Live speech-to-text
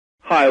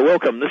Hi,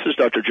 welcome. This is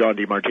Dr. John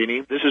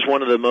DeMartini. This is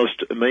one of the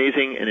most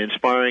amazing and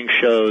inspiring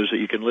shows that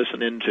you can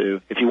listen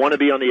into. If you want to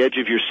be on the edge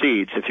of your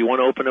seats, if you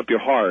want to open up your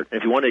heart,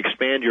 if you want to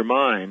expand your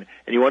mind,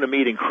 and you want to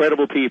meet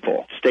incredible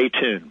people, stay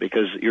tuned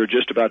because you're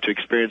just about to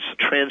experience a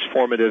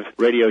transformative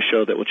radio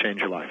show that will change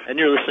your life. And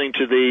you're listening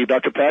to the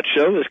Dr. Pat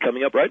Show that's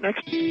coming up right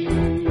next.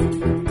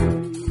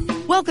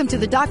 Welcome to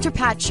the Dr.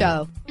 Pat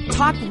Show.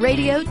 Talk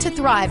radio to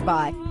thrive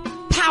by.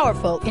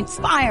 Powerful,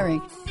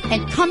 inspiring,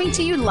 and coming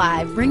to you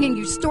live, bringing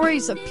you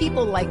stories of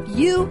people like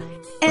you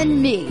and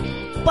me,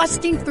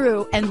 busting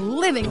through and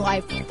living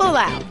life full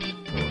out.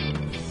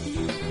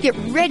 Get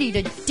ready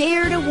to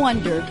dare to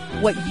wonder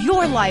what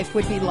your life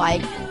would be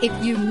like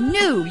if you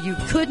knew you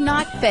could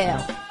not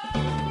fail.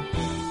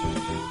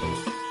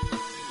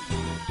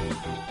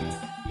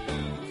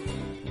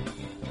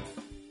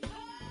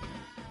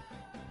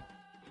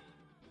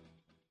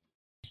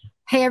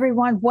 Hey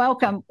everyone,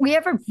 welcome. We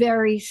have a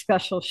very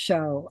special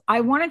show.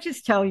 I want to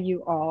just tell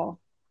you all,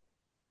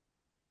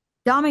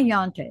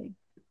 Damayanti,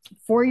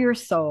 For Your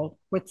Soul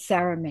with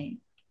Sarah May.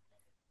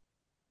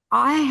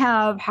 I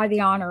have had the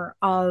honor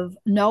of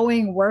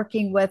knowing,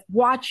 working with,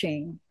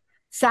 watching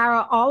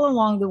Sarah all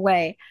along the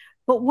way.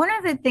 But one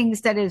of the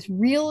things that is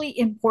really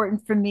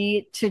important for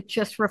me to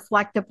just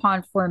reflect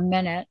upon for a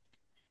minute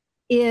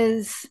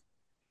is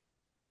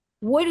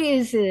what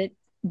is it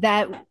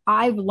that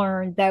I've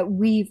learned, that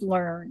we've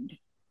learned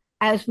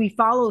as we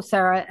follow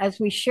Sarah, as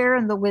we share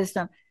in the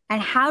wisdom, and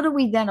how do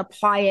we then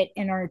apply it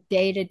in our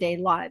day-to-day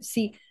lives?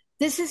 See,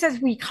 this is as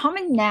we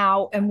coming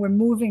now and we're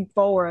moving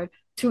forward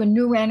to a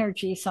new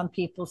energy, some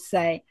people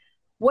say.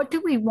 What do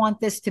we want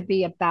this to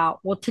be about?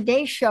 Well,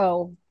 today's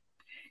show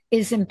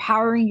is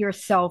empowering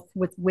yourself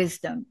with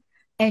wisdom.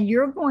 And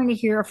you're going to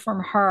hear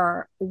from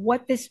her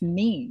what this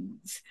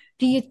means.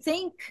 Do you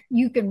think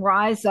you can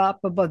rise up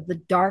above the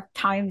dark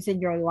times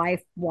in your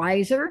life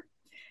wiser?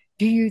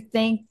 Do you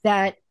think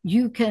that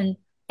you can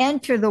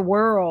enter the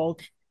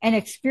world and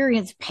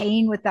experience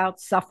pain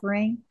without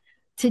suffering?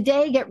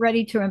 Today, get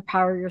ready to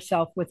empower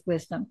yourself with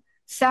wisdom.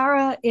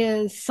 Sarah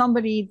is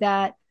somebody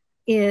that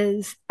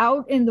is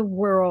out in the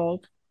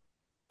world,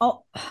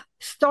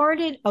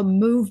 started a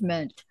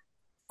movement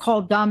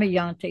called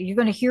Damayanti. You're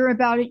going to hear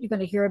about it. You're going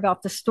to hear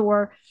about the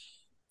store.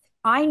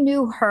 I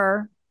knew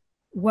her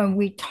when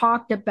we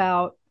talked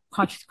about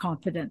conscious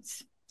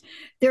confidence.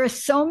 There are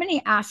so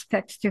many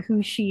aspects to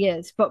who she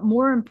is, but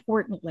more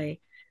importantly,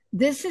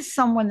 this is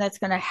someone that's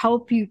going to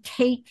help you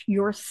take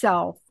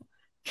yourself,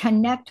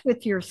 connect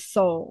with your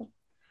soul.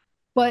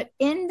 But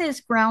in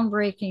this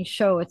groundbreaking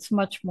show, it's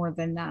much more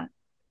than that.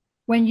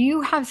 When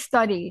you have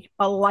studied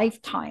a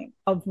lifetime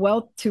of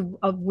wealth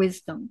of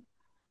wisdom,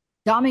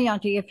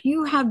 Damayanti, if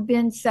you have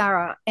been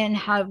Sarah and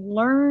have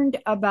learned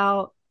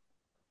about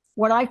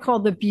what I call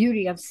the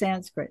beauty of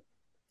Sanskrit,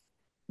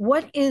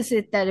 what is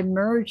it that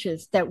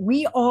emerges that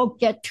we all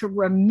get to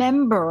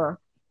remember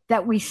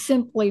that we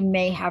simply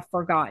may have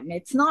forgotten?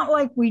 It's not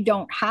like we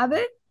don't have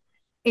it.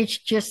 It's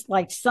just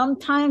like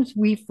sometimes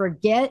we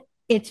forget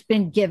it's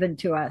been given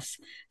to us.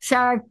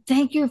 Sarah,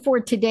 thank you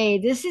for today.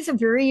 This is a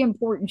very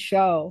important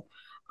show,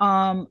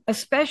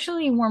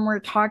 especially when we're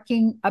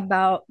talking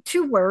about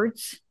two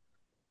words,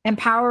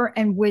 empower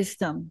and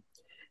wisdom.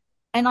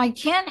 And I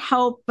can't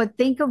help but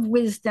think of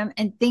wisdom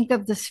and think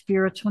of the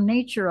spiritual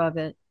nature of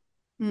it.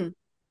 Mm.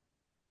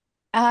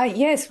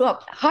 Yes.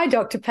 Well, hi,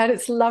 Dr. Pat.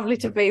 It's lovely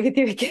to be with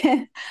you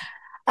again.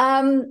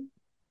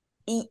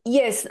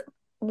 Yes,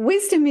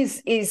 wisdom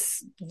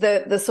is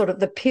the sort of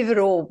the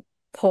pivotal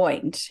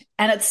point,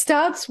 and it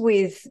starts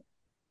with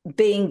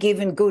being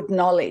given good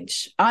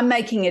knowledge. I'm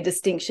making a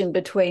distinction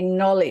between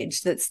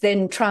knowledge that's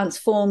then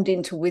transformed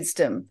into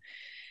wisdom.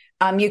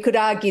 You could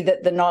argue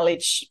that the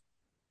knowledge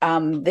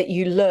that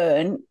you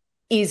learn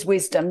is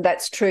wisdom.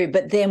 That's true.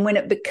 But then when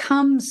it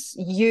becomes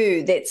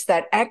you, that's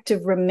that act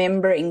of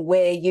remembering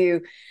where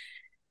you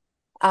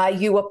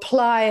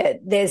apply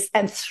it.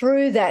 And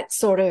through that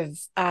sort of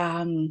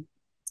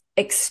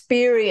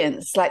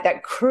experience, like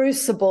that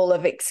crucible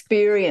of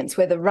experience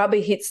where the rubber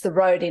hits the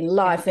road in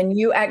life, and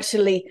you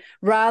actually,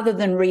 rather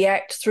than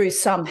react through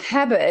some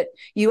habit,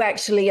 you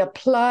actually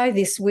apply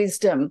this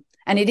wisdom.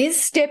 And it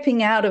is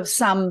stepping out of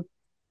some,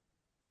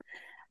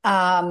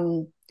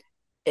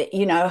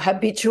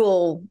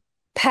 habitual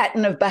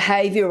pattern of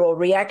behavior or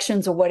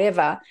reactions or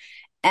whatever,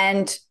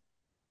 and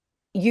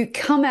you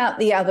come out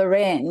the other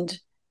end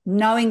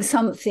knowing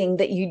something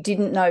that you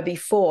didn't know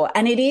before.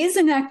 And it is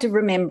an act of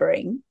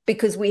remembering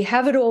because we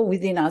have it all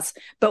within us,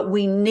 but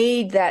we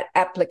need that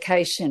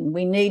application.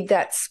 We need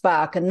that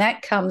spark. And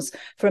that comes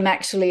from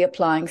actually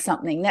applying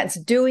something. That's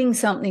doing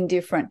something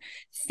different,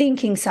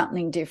 thinking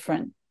something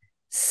different,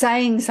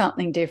 saying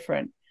something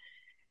different,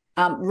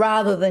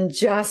 rather than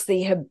just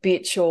the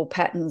habitual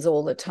patterns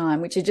all the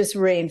time, which are just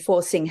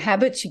reinforcing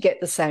habits. You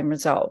get the same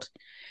result.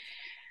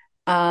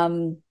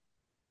 So,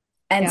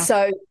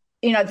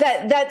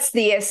 that's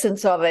the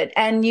essence of it.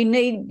 And you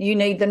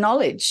need the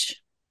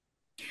knowledge.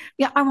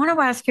 Yeah, I want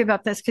to ask you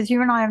about this because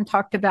you and I have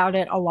talked about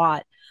it a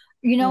lot,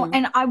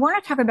 and I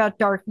want to talk about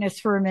darkness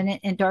for a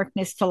minute and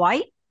darkness to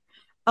light.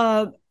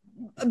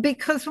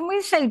 because when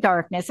we say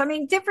darkness, I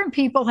mean, different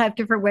people have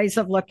different ways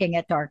of looking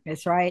at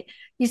darkness, right?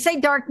 You say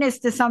darkness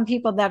to some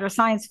people that are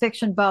science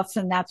fiction buffs,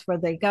 and that's where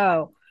they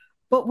go.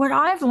 But what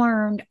I've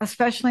learned,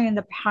 especially in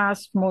the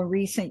past more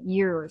recent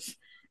years,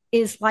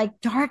 is like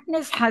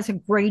darkness has a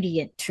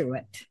gradient to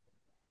it.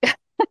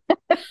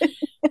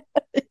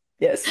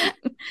 Yes.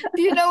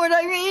 Do you know what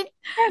I mean?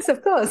 Yes,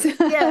 of course.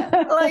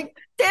 Yeah. Like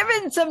there have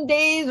been some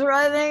days where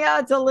I think, oh,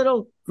 it's a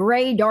little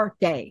gray, dark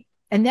day.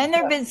 And then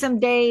there have been some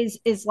days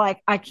it's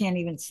like I can't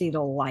even see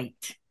the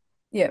light.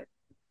 Yeah.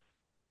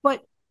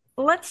 But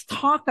let's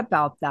talk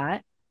about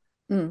that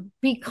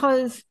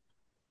because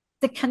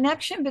the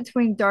connection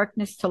between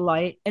darkness to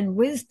light and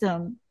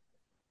wisdom,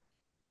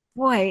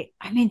 boy,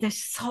 I mean,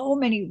 there's so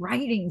many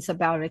writings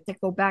about it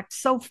that go back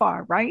so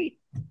far, right?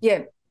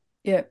 Yeah.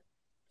 Yeah.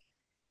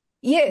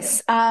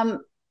 Yes.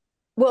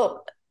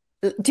 Well,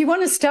 do you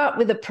want to start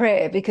with a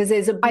prayer? Because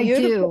there's a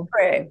beautiful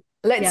prayer.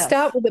 Let's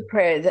start with a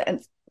prayer.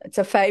 It's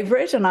a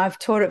favorite, and I've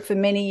taught it for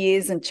many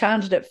years and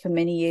chanted it for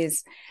many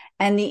years.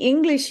 And the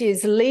English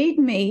is, lead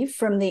me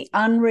from the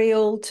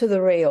unreal to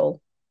the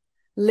real.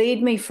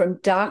 Lead me from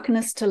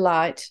darkness to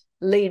light.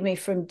 Lead me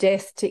from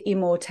death to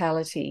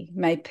immortality.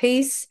 May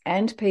peace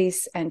and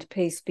peace and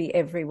peace be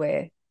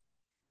everywhere.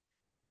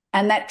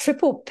 And that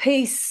triple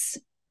peace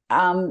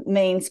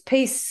means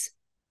peace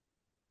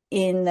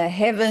in the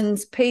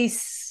heavens,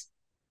 peace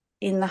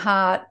in the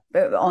heart,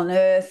 on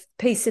earth,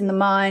 peace in the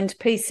mind,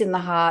 peace in the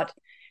heart,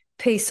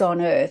 peace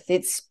on earth.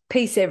 It's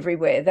peace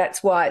everywhere.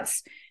 That's why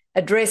it's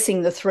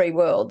addressing the three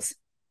worlds.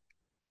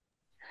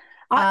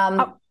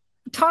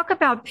 Talk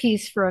about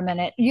peace for a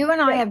minute. You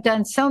and I have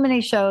done so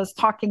many shows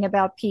talking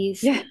about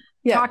peace,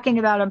 talking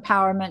about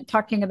empowerment,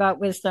 talking about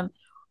wisdom.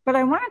 But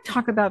I want to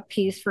talk about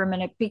peace for a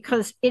minute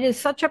because it is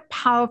such a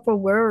powerful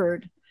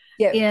word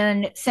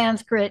in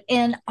Sanskrit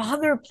and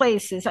other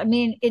places. I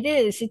mean,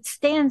 it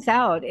stands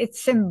out. It's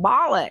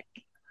symbolic.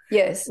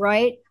 Yes.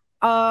 Right?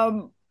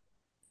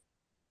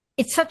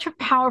 It's such a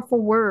powerful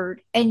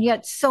word, and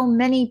yet so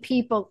many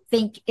people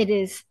think it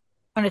is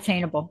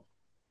unattainable.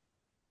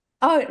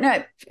 Oh,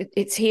 no,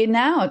 it's here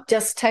now.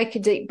 Just take a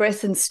deep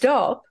breath and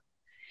stop.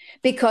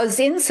 Because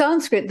in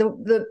Sanskrit,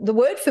 the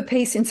word for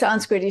peace in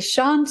Sanskrit is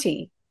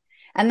shanti.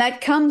 And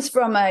that comes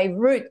from a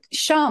root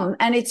sham,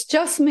 and it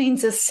just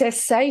means a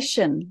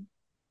cessation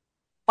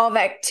of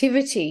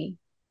activity.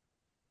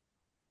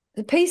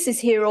 The peace is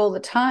here all the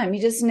time.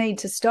 You just need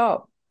to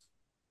stop.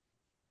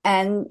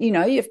 And, you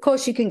know, of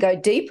course, you can go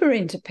deeper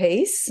into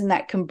peace, and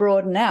that can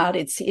broaden out.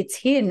 It's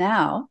here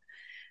now.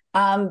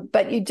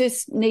 But you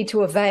just need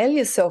to avail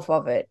yourself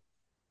of it.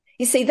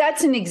 You see,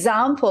 that's an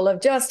example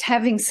of just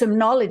having some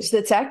knowledge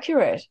that's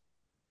accurate.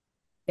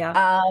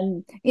 Yeah.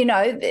 You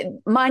know,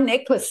 my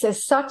necklace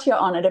says Satya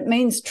on it. It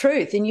means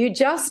truth, and you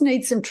just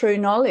need some true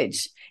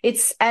knowledge.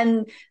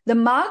 And the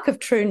mark of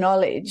true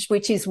knowledge,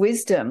 which is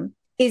wisdom,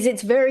 is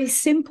it's very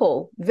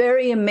simple,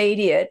 very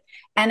immediate,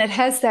 and it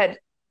has that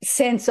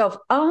sense of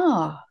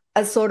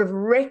a sort of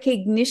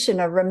recognition,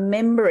 a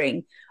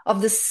remembering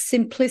of the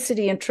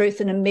simplicity and truth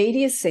and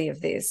immediacy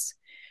of this.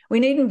 We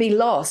needn't be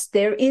lost.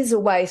 There is a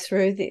way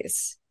through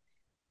this,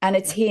 and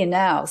it's here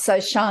now. So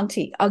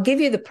Shanti, I'll give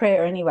you the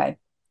prayer anyway.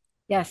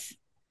 Yes.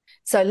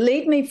 So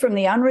lead me from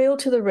the unreal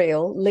to the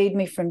real, lead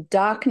me from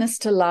darkness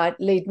to light,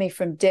 lead me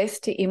from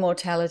death to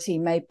immortality.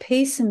 May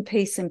peace and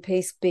peace and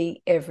peace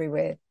be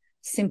everywhere.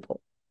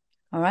 Simple.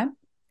 All right?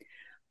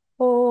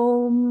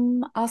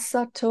 Om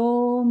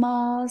Asato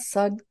Ma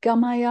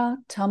Sadgamaya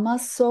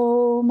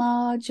Tamaso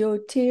Ma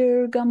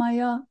Jyotir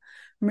Gamaya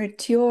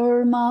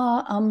Mrityor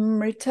Ma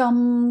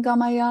Amritam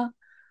Gamaya.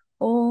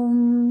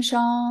 Om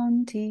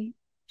Shanti,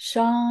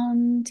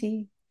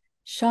 Shanti,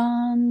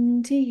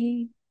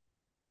 Shanti.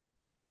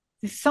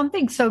 There's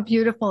something so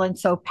beautiful and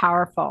so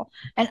powerful.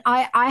 And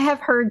I have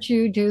heard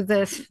you do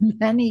this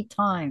many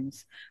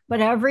times, but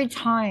every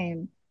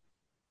time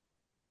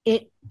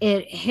it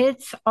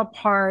hits a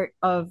part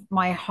of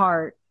my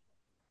heart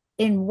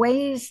in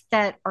ways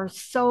that are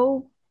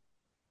so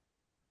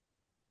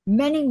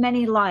many,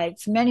 many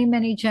lives, many,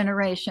 many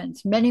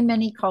generations, many,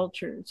 many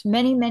cultures,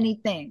 many,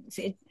 many things.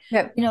 You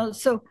know,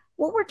 so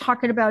what we're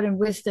talking about in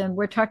wisdom,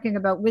 we're talking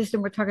about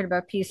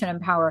peace and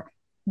empower.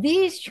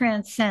 These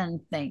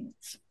transcend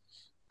things.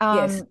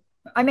 Yes.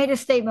 I made a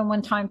statement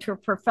one time to a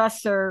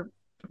professor,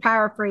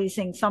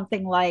 paraphrasing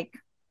something like,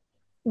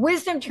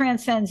 wisdom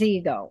transcends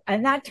ego.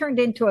 And that turned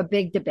into a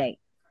big debate,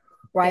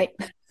 right?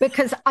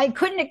 Because I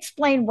couldn't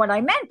explain what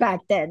I meant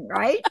back then,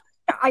 right?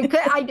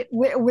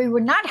 We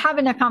were not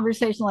having a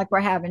conversation like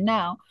we're having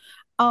now.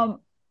 But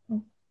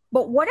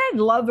what I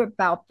love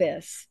about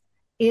this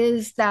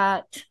is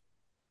that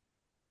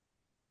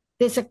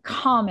there's a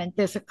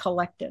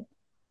collective.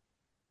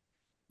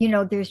 You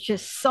know, there's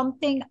just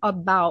something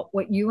about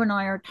what you and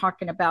I are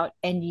talking about.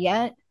 And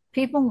yet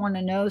people want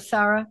to know,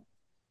 Sarah,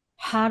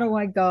 how do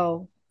I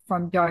go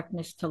from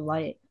darkness to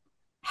light?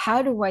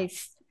 How do I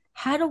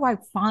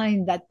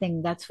find that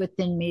thing that's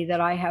within me that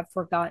I have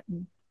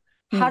forgotten?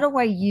 How do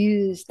I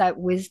use that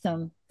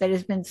wisdom that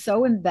has been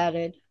so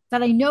embedded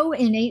that I know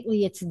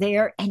innately it's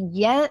there, and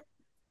yet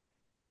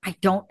I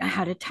don't know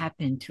how to tap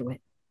into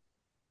it.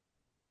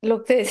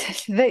 Look,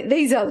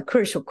 these are the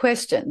crucial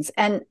questions.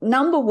 And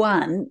number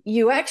one,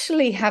 you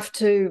actually have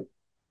to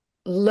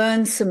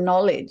learn some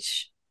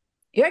knowledge.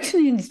 You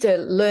actually need to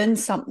learn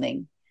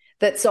something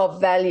that's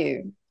of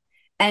value.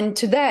 And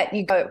to that,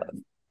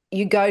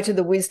 you go to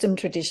the wisdom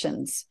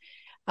traditions.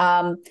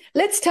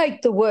 Let's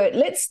take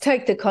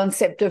the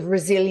concept of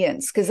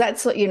resilience, because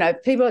that's,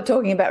 people are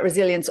talking about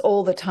resilience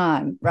all the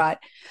time, right?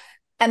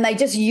 And they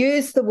just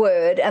use the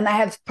word, and they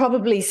have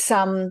probably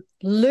some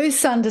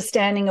loose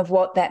understanding of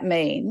what that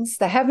means.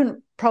 They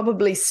haven't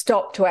probably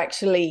stopped to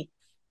actually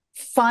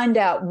find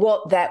out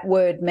what that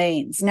word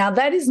means. Now,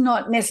 that is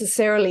not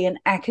necessarily an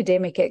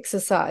academic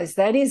exercise.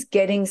 That is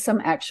getting some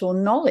actual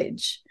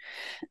knowledge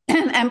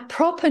and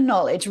proper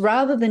knowledge,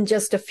 rather than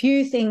just a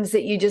few things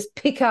that you just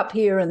pick up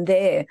here and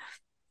there.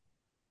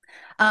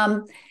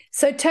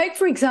 So take,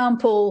 for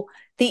example,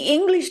 the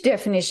English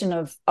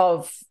definition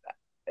of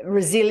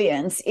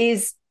resilience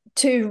is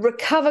to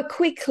recover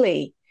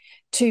quickly,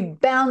 to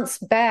bounce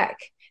back.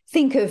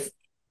 Think of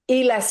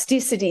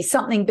elasticity,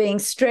 something being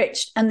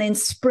stretched and then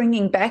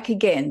springing back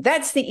again.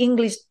 That's the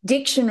English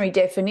dictionary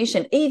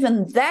definition.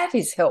 Even that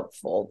is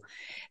helpful.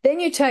 Then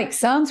you take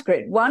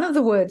Sanskrit. One of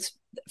the words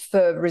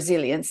for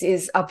resilience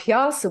is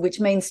abhyasa, which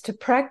means to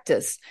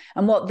practice.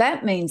 And what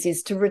that means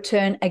is to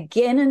return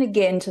again and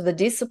again to the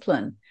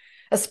discipline,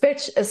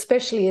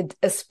 especially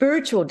a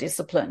spiritual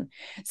discipline.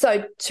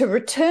 So to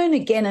return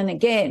again and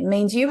again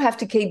means you have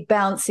to keep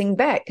bouncing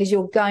back, because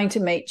you're going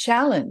to meet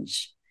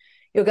challenge.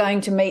 You're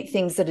going to meet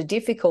things that are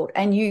difficult,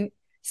 and you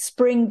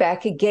spring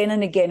back again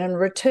and again and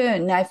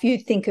return. Now, if you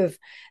think of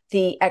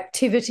the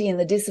activity and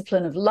the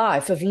discipline of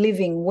life, of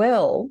living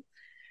well,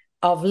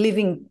 of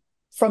living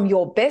from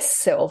your best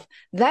self,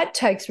 that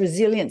takes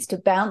resilience to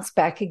bounce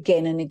back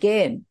again and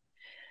again.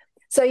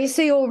 So you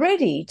see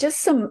already just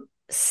some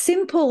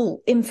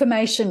simple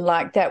information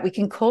like that. We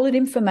can call it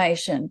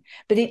information,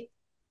 but it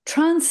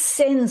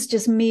transcends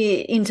just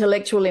mere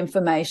intellectual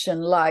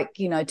information, like,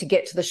 to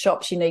get to the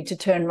shops, you need to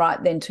turn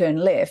right, then turn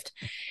left.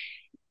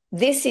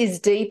 This is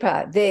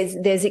deeper.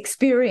 There's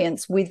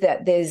experience with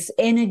that. There's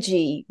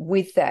energy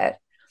with that.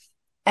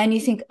 And you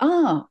think,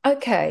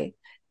 okay,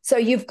 so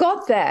you've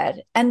got that.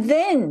 And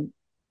then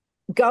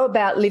go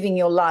about living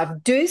your life.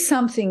 Do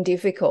something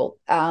difficult.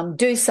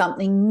 Do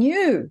something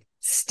new.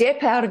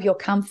 Step out of your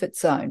comfort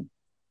zone.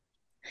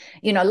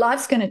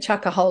 Life's going to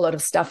chuck a whole lot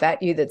of stuff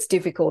at you that's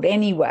difficult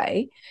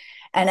anyway,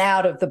 and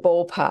out of the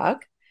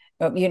ballpark,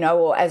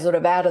 or as sort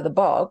of out of the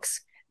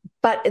box.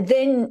 But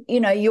then,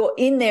 you're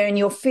in there and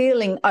you're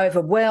feeling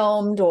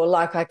overwhelmed or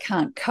like, I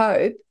can't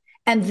cope.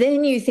 And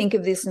then you think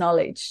of this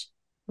knowledge,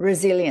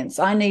 resilience.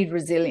 I need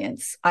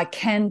resilience. I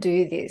can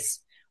do this.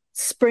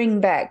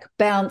 Spring back,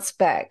 bounce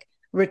back,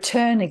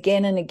 return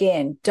again and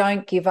again.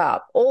 Don't give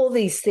up. All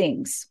these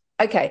things.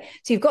 Okay,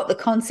 so you've got the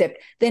concept.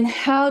 Then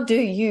how do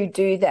you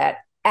do that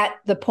at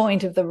the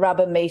point of the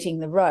rubber meeting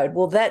the road?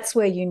 Well, that's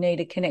where you need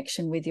a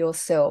connection with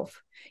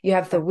yourself. You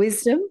have the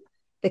wisdom,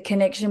 the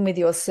connection with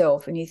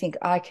yourself, and you think,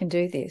 I can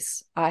do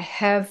this. I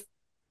have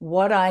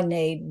what I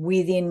need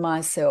within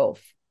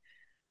myself.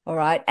 All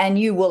right. And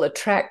you will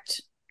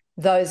attract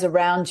those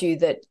around you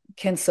that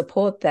can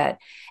support that.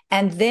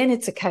 And then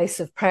it's a case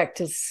of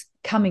practice,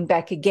 coming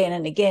back again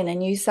and again,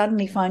 and you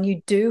suddenly find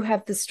you do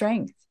have the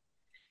strength.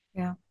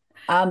 Yeah.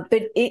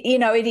 But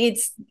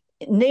it's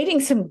needing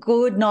some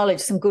good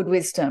knowledge, some good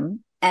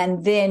wisdom,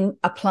 and then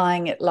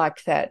applying it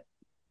like that.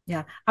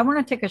 Yeah. I want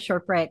to take a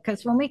short break,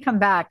 because when we come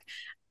back,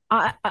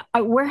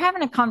 we're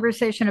having a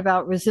conversation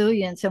about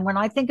resilience. And when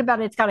I think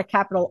about it, it's got a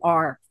capital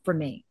R for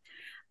me.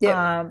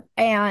 Yeah.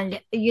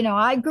 And,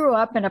 I grew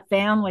up in a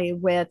family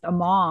with a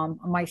mom,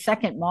 my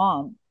second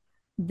mom,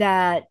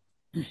 that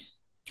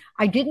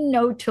I didn't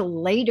know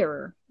till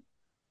later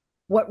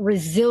what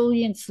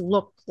resilience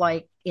looked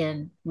like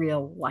in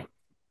real life.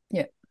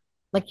 Yeah.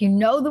 Like,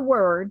 the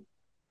word,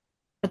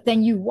 but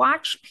then you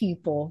watch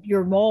people,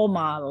 your role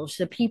models,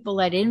 the people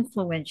that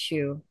influence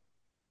you,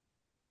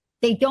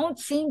 they don't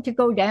seem to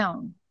go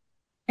down.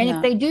 And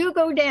if they do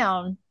go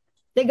down,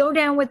 they go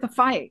down with the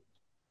fight.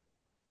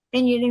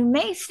 And you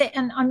may say,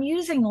 and I'm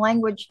using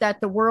language that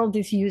the world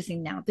is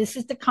using now. This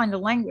is the kind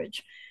of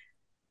language.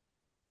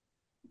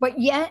 But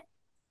yet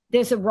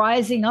there's a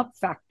rising up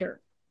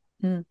factor.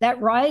 That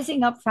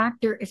rising up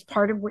factor is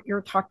part of what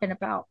you're talking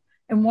about.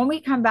 And when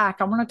we come back,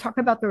 I want to talk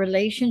about the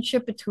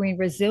relationship between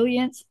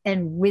resilience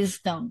and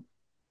wisdom.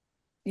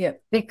 Yeah.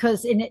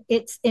 Because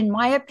it's, in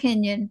my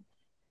opinion,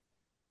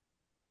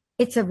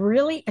 it's a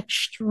really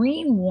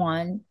extreme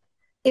one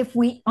if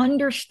we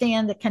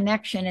understand the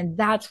connection. And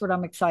that's what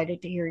I'm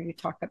excited to hear you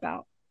talk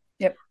about.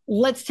 Yep.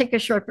 Let's take a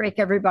short break,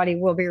 everybody.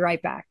 We'll be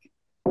right back.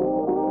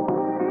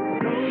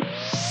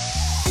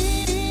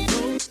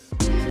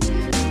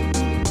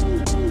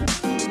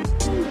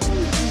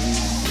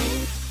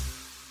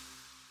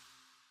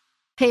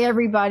 Hey,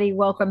 everybody.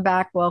 Welcome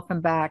back.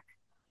 Welcome back.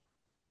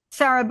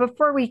 Sarah,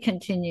 before we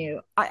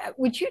continue,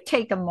 would you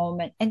take a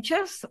moment and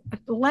just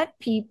let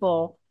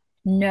people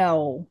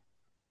know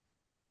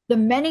the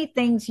many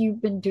things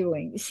you've been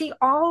doing. See,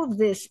 all of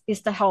this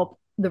is to help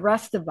the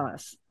rest of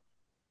us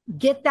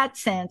get that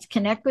sense,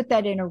 connect with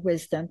that inner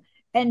wisdom,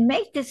 and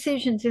make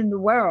decisions in the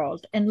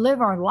world and live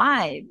our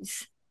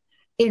lives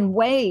in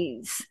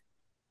ways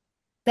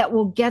that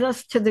will get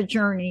us to the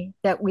journey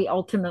that we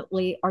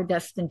ultimately are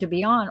destined to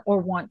be on or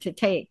want to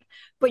take.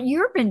 But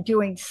you've been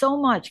doing so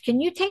much.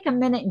 Can you take a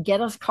minute and get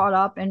us caught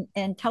up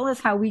and tell us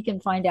how we can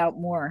find out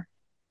more?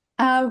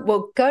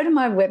 Well, go to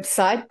my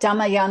website,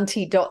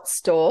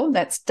 damayanti.store.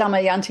 That's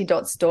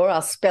damayanti.store.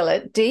 I'll spell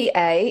it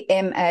DAMAYANTI,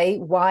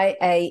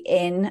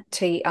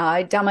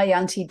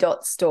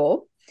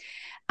 damayanti.store.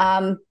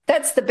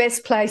 That's the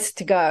best place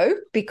to go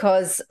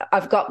because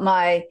I've got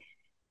my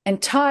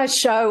entire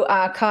show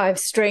archive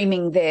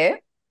streaming there.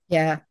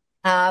 Yeah.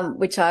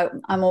 Which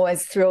I'm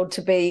always thrilled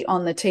to be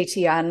on the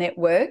TTR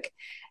network.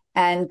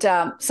 And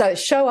so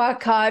show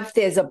archive,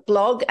 there's a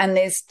blog, and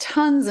there's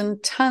tons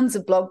and tons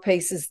of blog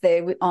pieces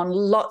there on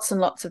lots and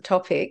lots of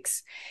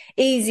topics,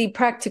 easy,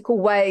 practical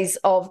ways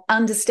of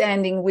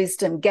understanding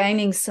wisdom,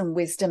 gaining some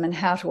wisdom and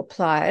how to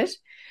apply it.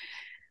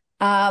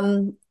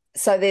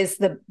 So there's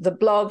the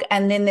blog,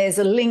 and then there's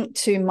a link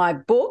to my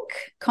book,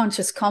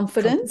 Conscious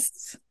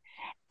Confidence.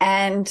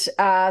 And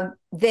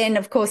then,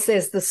 of course,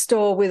 there's the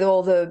store with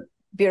all the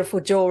beautiful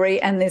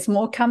jewelry, and there's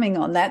more coming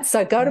on that.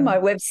 So go to my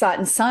website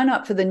and sign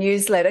up for the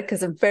newsletter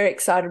because I'm very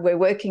excited. We're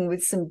working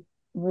with some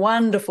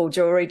wonderful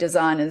jewelry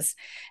designers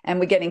and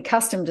we're getting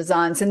custom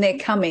designs and they're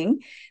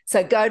coming.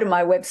 So go to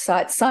my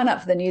website, sign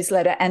up for the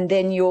newsletter, and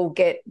then you'll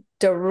get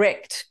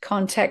direct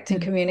contact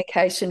and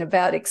communication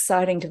about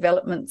exciting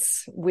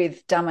developments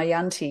with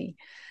Damayanti.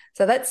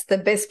 So that's the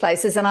best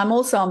places. And I'm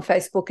also on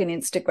Facebook and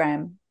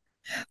Instagram.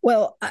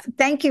 Well,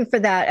 thank you for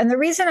that. And the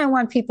reason I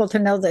want people to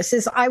know this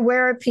is I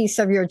wear a piece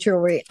of your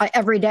jewelry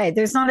every day.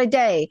 There's not a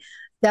day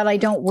that I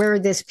don't wear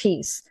this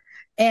piece.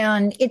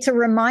 And it's a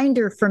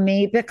reminder for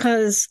me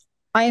because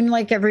I'm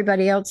like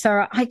everybody else,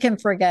 Sarah. I can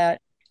forget.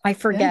 I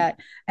forget.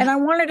 Yeah. And I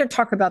wanted to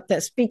talk about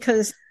this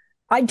because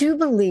I do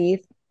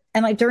believe,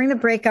 and during the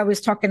break, I was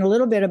talking a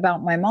little bit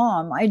about my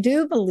mom. I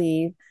do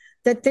believe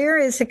that there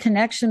is a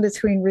connection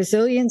between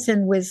resilience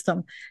and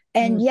wisdom.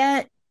 And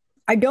yet,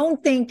 I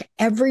don't think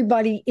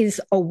everybody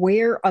is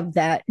aware of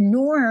that,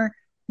 nor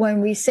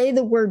when we say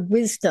the word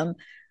wisdom,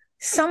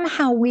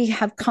 somehow we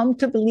have come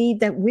to believe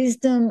that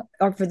wisdom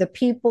are for the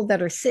people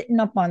that are sitting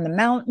up on the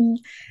mountain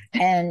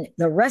and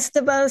the rest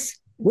of us,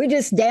 we're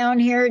just down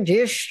here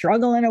just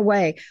struggling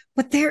away.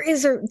 But there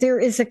is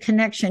a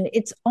connection.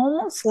 It's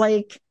almost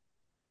like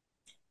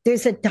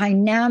there's a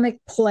dynamic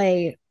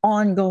play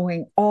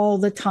ongoing all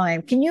the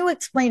time. Can you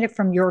explain it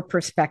from your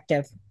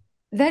perspective?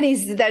 That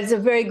is a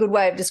very good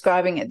way of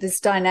describing it, this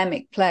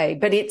dynamic play.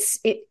 But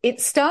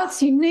it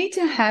starts, you need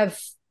to have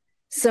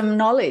some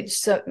knowledge.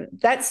 So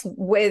that's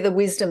where the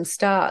wisdom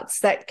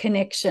starts, that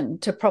connection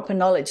to proper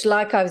knowledge.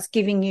 Like I was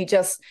giving you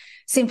just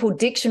simple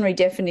dictionary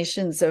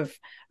definitions of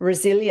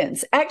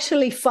resilience.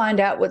 Actually find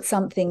out what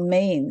something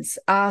means.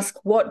 Ask,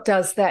 what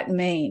does that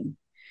mean?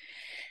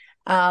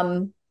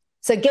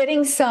 So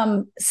getting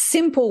some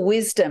simple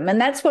wisdom, and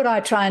that's what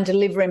I try and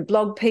deliver in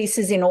blog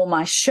pieces, in all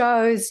my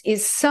shows,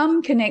 is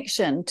some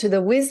connection to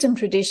the wisdom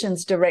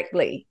traditions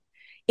directly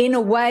in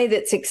a way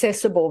that's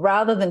accessible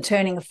rather than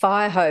turning a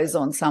fire hose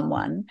on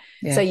someone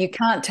so you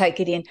can't take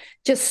it in.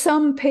 Just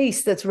some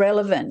piece that's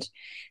relevant.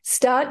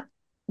 Start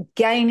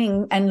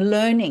gaining and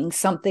learning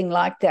something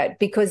like that,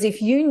 because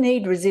if you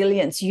need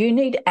resilience, you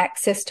need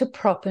access to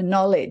proper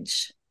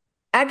knowledge.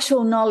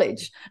 Actual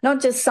knowledge, not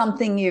just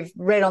something you've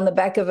read on the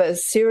back of a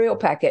cereal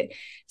packet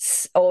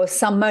or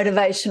some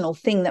motivational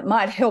thing that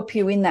might help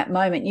you in that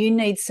moment. You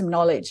need some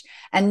knowledge,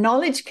 and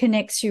knowledge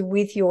connects you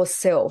with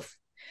yourself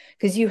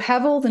because you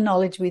have all the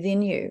knowledge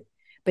within you,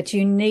 but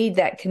you need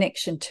that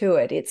connection to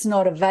it. It's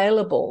not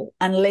available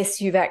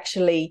unless you've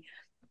actually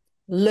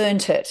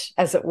learnt it,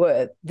 as it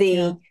were.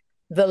 The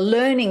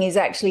learning is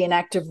actually an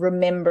act of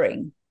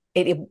remembering.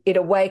 It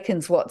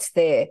awakens what's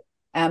there.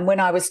 When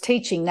I was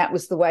teaching, that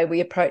was the way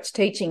we approached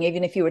teaching.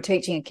 Even if you were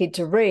teaching a kid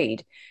to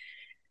read,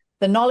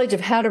 the knowledge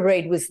of how to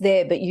read was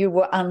there, but you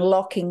were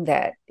unlocking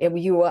that.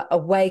 You were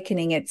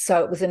awakening it.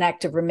 So it was an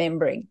act of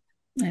remembering.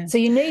 Yeah. So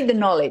you need the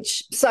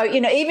knowledge. So,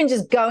 even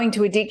just going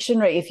to a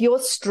dictionary, if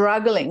you're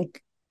struggling,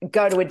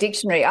 go to a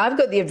dictionary. I've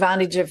got the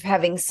advantage of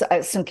having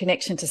some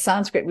connection to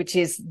Sanskrit, which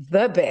is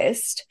the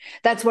best.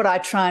 That's what I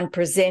try and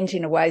present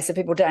in a way so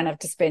people don't have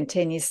to spend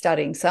 10 years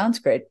studying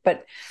Sanskrit.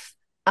 But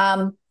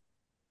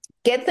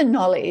get the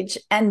knowledge,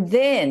 and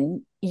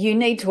then you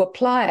need to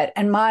apply it.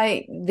 And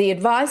the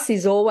advice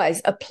is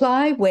always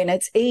apply when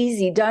it's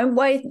easy. Don't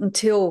wait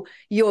until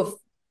you've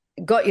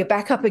got your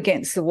back up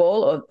against the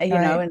wall or,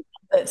 and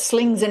the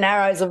slings and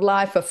arrows of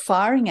life are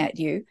firing at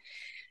you.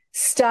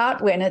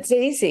 Start when it's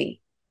easy.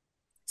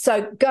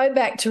 So go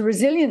back to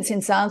resilience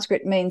in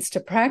Sanskrit means to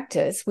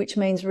practice, which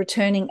means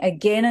returning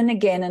again and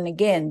again and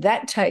again.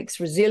 That takes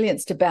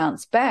resilience to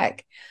bounce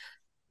back.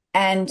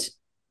 And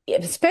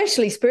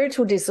especially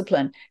spiritual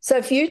discipline. So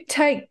if you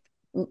take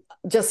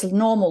just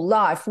normal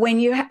life, when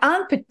you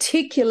aren't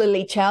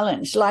particularly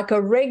challenged, like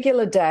a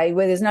regular day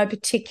where there's no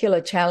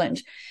particular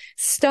challenge,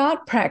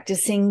 start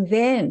practicing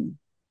then.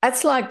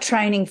 That's like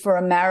training for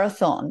a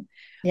marathon.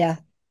 Yeah.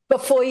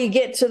 Before you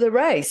get to the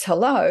race,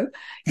 hello,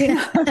 you're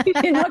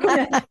not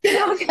going to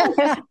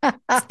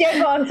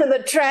step onto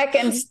the track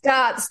and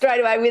start straight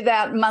away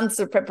without months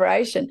of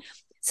preparation.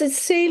 So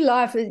see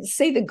life,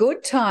 see the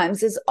good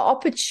times as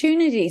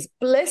opportunities,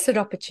 blessed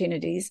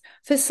opportunities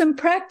for some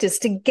practice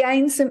to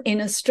gain some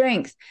inner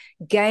strength,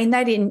 gain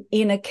that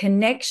inner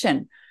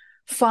connection,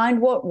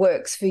 find what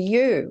works for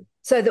you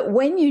so that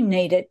when you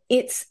need it,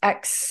 it's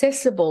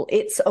accessible,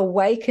 it's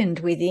awakened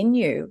within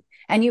you,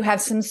 and you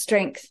have some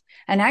strength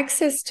and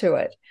access to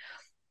it.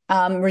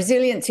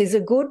 Resilience is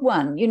a good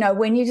one.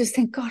 When you just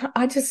think, God,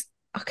 I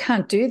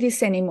can't do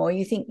this anymore.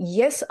 You think,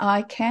 yes,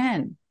 I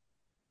can.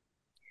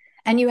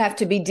 And you have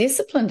to be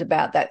disciplined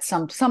about that.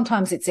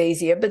 Sometimes it's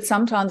easier, but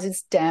sometimes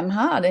it's damn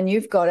hard. And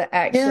you've got to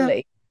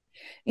actually,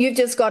 you've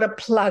just got to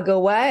plug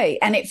away.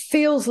 And it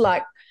feels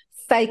like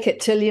fake it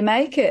till you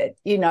make it.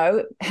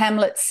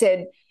 Hamlet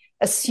said,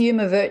 assume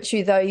a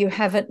virtue though you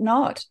have it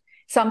not.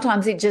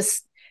 Sometimes it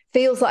just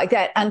feels like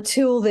that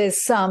until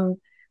there's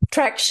some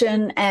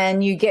traction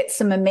and you get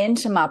some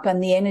momentum up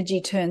and the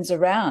energy turns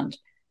around.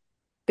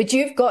 But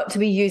you've got to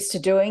be used to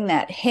doing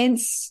that,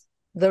 hence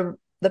the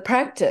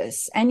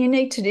practice. And you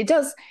need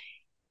to,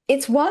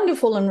 it's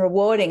wonderful and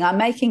rewarding. I'm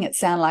making it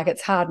sound like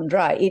it's hard and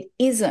dry. It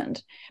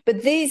isn't.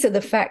 But these are the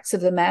facts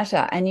of the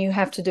matter, and you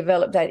have to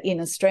develop that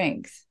inner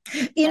strength.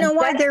 You know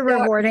why they're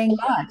rewarding?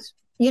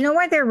 You know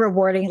why they're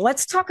rewarding?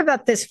 Let's talk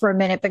about this for a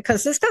minute,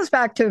 because this goes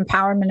back to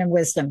empowerment and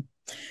wisdom.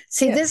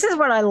 See, This is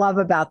what I love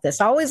about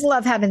this. I always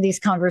love having these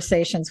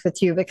conversations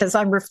with you because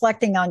I'm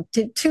reflecting on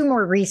two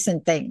more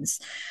recent things.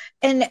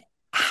 And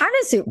how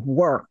does it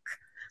work?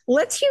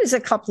 Let's use a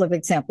couple of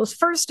examples.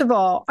 First of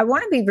all, I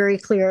want to be very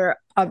clear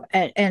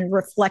and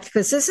reflect,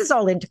 because this is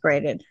all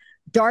integrated,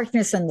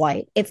 darkness and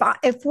light. If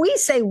we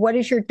say, what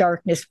is your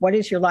darkness? What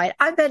is your light?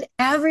 I bet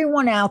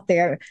everyone out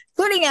there,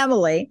 including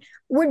Emily,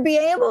 would be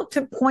able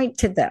to point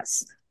to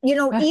this.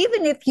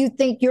 Even if you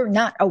think you're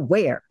not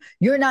aware,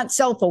 you're not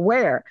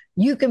self-aware,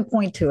 you can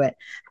point to it.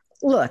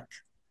 Look,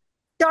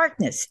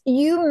 darkness,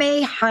 you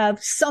may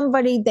have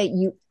somebody that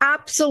you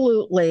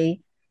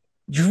absolutely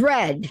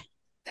dread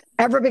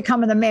ever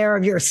becoming the mayor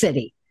of your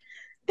city,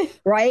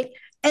 right?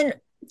 And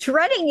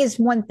dreading is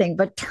one thing,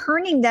 but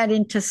turning that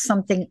into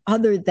something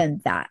other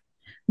than that,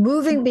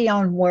 moving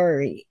beyond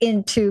worry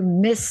into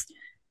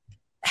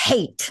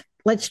hate,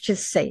 let's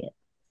just say it.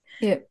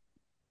 Yeah.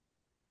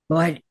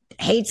 But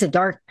hate's a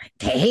dark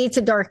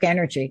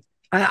energy.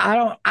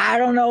 I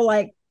don't know,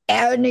 like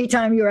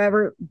anytime you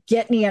ever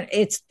get me,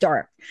 it's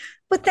dark.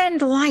 But then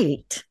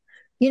light,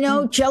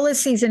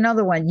 jealousy is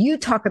another one. You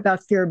talk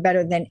about fear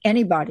better than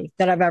anybody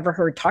that I've ever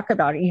heard talk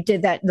about it. You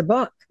did that in the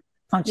book,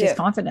 Conscious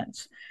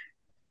Confidence.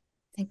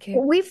 Thank you.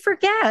 We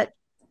forget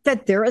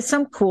that there are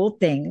some cool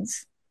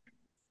things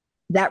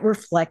that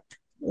reflect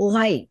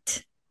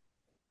light.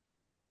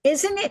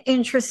 Isn't it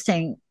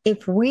interesting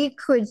if we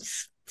could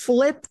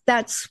flip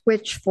that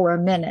switch for a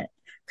minute?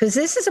 Because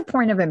this is a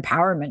point of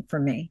empowerment for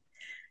me.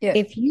 Yeah.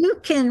 If you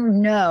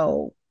can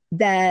know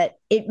that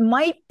it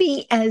might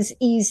be as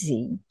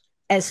easy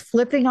as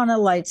flipping on a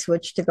light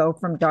switch to go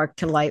from dark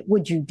to light,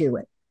 would you do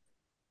it?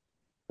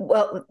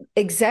 Well,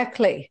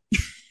 exactly.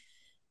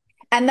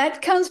 And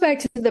that comes back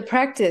to the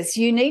practice.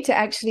 You need to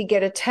actually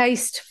get a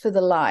taste for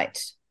the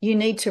light. You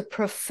need to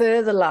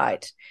prefer the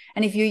light.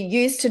 And if you're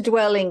used to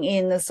dwelling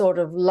in the sort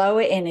of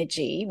lower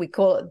energy, we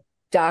call it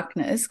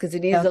darkness because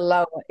it is a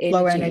lower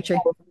energy,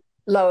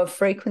 lower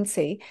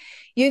frequency,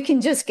 you can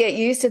just get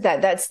used to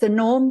that. That's the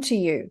norm to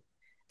you.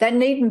 That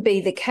needn't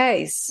be the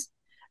case.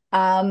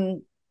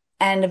 And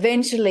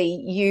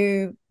eventually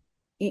you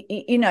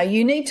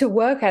need to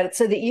work at it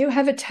so that you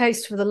have a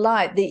taste for the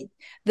light,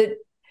 that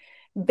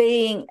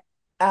being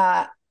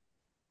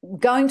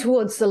going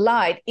towards the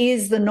light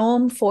is the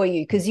norm for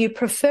you because you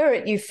prefer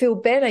it, you feel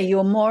better,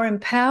 you're more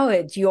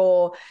empowered,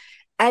 you're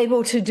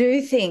able to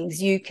do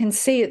things, you can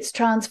see it's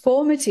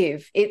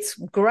transformative, it's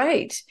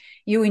great,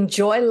 you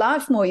enjoy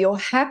life more, you're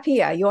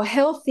happier, you're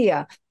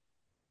healthier,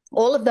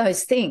 all of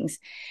those things.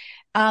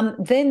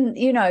 Then,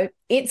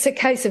 it's a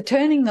case of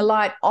turning the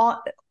light on,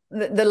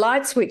 the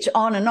light switch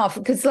on and off,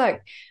 because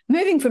like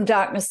moving from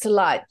darkness to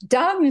light,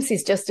 darkness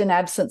is just an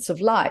absence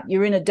of light.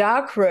 You're in a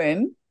dark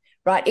room,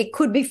 right? It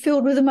could be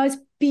filled with the most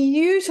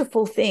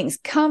beautiful things,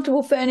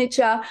 comfortable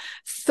furniture,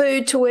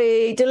 food to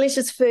eat,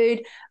 delicious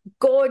food,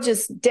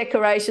 gorgeous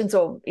decorations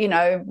or,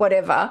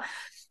 whatever.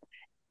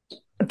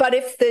 But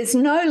if there's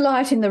no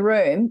light in the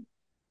room,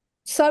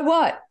 so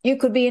what? You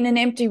could be in an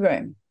empty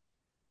room.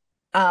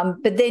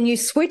 But then you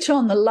switch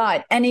on the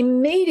light and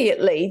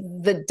immediately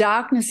the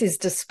darkness is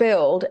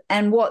dispelled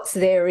and what's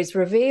there is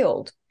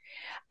revealed.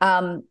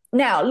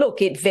 Now,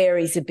 look, it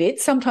varies a bit.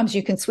 Sometimes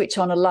you can switch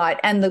on a light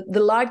and the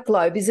light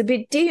globe is a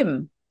bit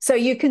dim. So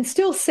you can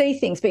still see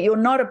things, but you're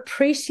not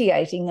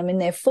appreciating them in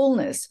their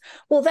fullness.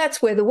 Well,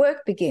 that's where the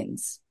work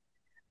begins,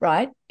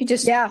 right? You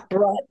just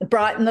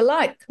brighten the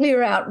light,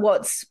 clear out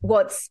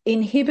what's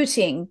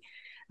inhibiting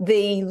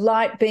the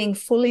light being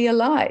fully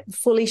alight,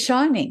 fully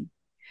shining.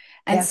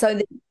 And so,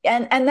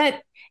 and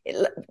that,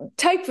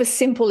 take for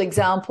simple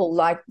example,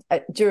 like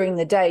during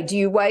the day, do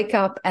you wake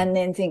up and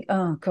then think,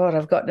 oh God,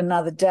 I've got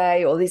another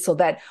day or this or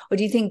that? Or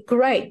do you think,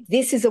 great,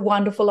 this is a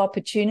wonderful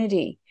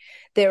opportunity.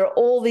 There are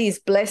all these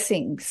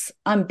blessings.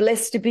 I'm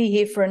blessed to be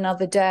here for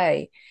another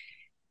day.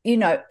 You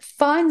know,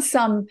 find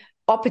some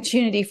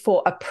opportunity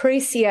for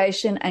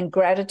appreciation and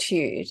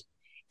gratitude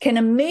can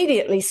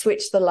immediately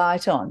switch the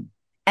light on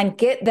and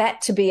get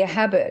that to be a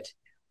habit.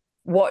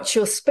 Watch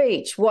your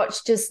speech.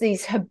 Watch just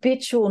these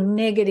habitual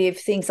negative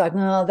things like,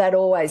 oh, that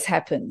always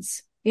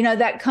happens. You know,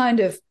 that kind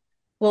of,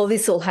 well,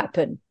 this will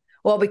happen.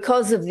 Well,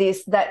 because of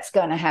this, that's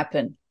going to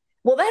happen.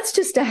 Well, that's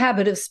just a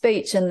habit of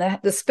speech, and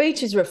the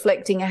speech is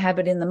reflecting a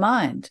habit in the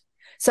mind.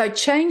 So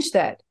change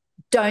that.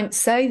 Don't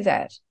say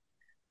that.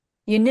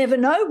 You never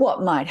know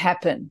what might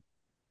happen.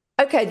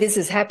 Okay, this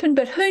has happened,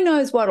 but who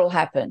knows what will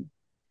happen?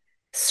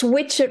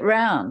 Switch it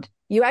round.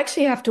 You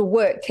actually have to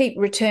work, keep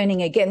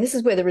returning again. This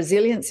is where the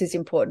resilience is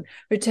important.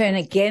 Return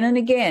again and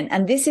again.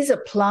 And this is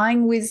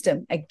applying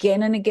wisdom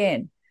again and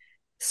again.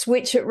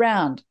 Switch it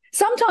round.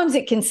 Sometimes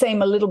it can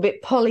seem a little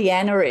bit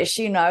Pollyanna-ish,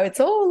 you know, it's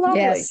all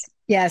lovely.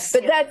 Yes.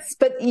 But that's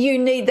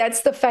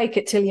the fake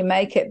it till you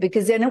make it,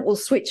 because then it will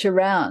switch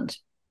around.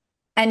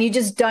 And you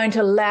just don't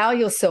allow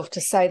yourself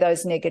to say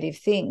those negative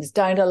things.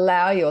 Don't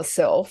allow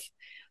yourself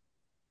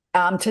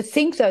to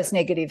think those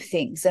negative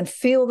things and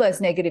feel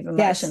those negative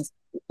emotions. Yes.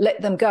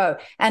 Let them go.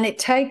 And it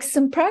takes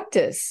some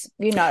practice,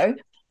 you know.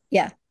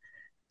 Yeah.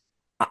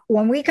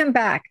 When we come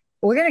back,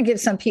 we're going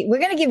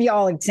to give you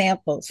all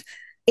examples.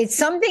 It's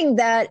something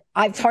that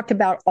I've talked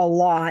about a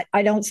lot.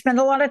 I don't spend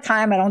a lot of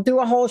time. I don't do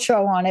a whole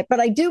show on it, but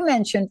I do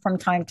mention from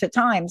time to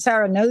time.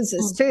 Sarah knows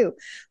this too.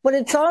 But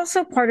it's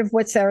also part of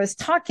what Sarah's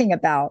talking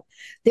about.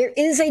 There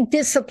is a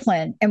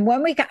discipline. And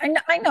when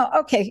I know,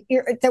 okay,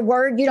 the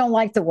word, you don't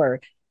like the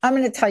word. I'm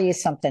going to tell you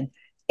something.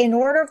 In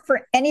order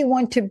for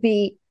anyone to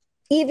be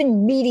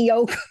even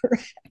mediocre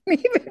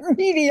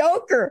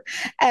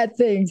at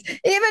things,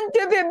 even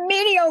to be a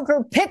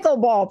mediocre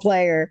pickleball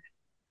player,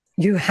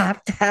 you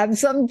have to have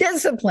some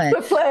discipline.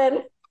 The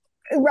plan.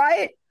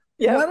 Right?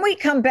 Yep. When we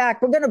come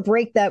back, we're going to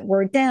break that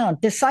word down.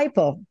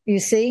 Disciple, you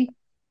see?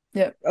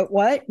 Yeah.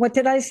 What? What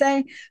did I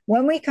say?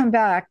 When we come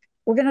back,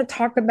 we're going to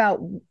talk about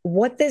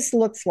what this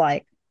looks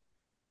like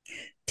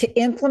to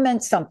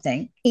implement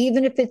something,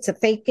 even if it's a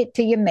fake it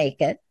till you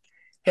make it,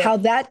 how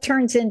that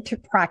turns into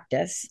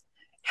practice,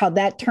 how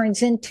that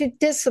turns into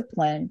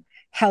discipline,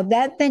 how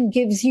that then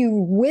gives you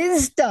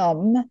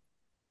wisdom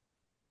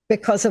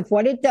because of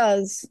what it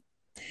does,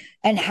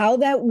 and how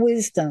that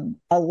wisdom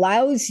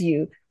allows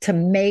you to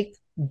make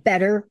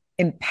better,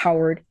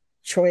 empowered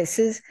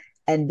choices.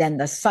 And then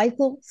the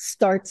cycle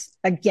starts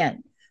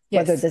again,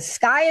 whether the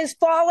sky is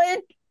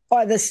falling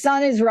or the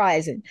sun is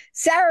rising.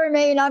 Sarah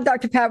Main, I'm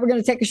Dr. Pat. We're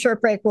going to take a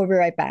short break. We'll be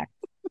right back.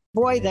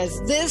 Boy, does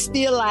this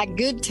feel like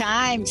good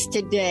times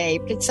today.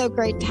 It's so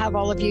great to have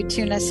all of you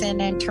tune us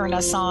in and turn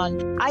us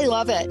on. I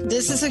love it.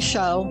 This is a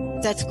show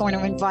that's going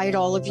to invite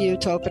all of you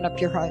to open up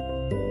your heart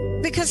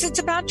because it's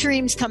about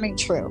dreams coming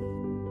true.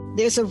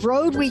 There's a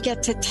road we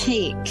get to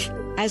take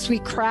as we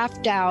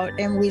craft out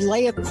and we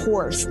lay a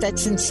course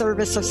that's in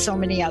service of so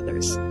many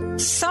others.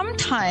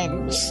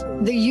 Sometimes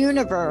the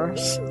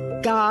universe,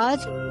 God,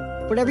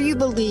 whatever you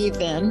believe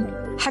in,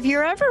 have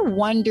you ever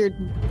wondered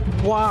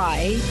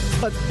why,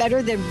 but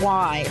better than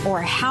why,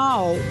 or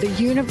how the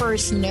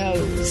universe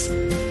knows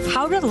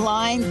how to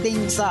line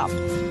things up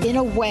in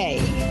a way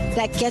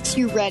that gets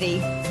you ready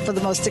for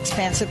the most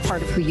expansive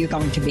part of who you're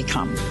going to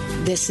become?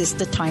 This is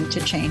the time to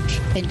change.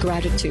 And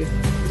gratitude,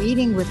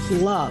 leading with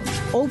love,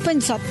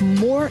 opens up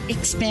more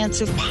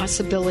expansive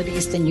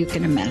possibilities than you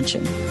can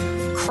imagine.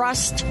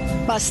 Crust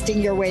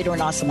busting your way to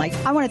an awesome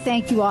life. I want to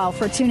thank you all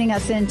for tuning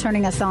us in,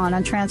 turning us on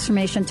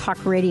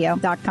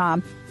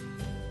TransformationTalkRadio.com.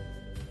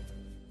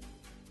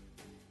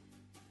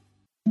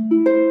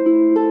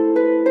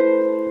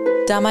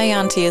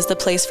 Damayanti is the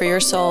place for your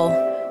soul,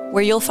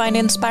 where you'll find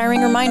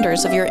inspiring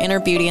reminders of your inner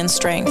beauty and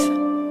strength.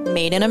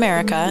 Made in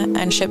America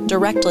and shipped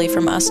directly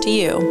from us to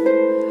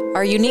you.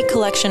 Our unique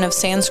collection of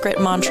Sanskrit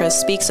mantras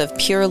speaks of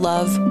pure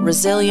love,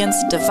 resilience,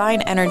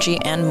 divine energy,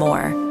 and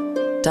more.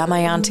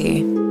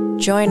 Damayanti.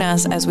 Join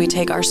us as we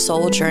take our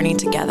soul journey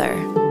together.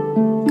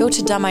 Go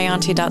to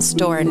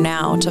damayanti.store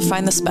now to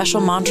find the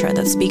special mantra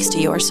that speaks to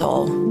your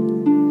soul.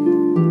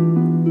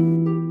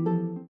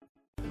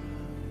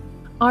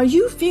 Are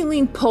you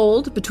feeling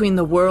pulled between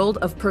the world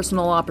of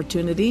personal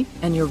opportunity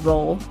and your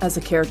role as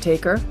a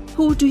caretaker?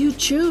 Who do you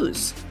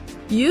choose?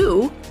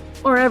 You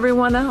or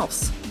everyone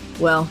else?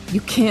 Well,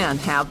 you can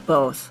have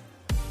both.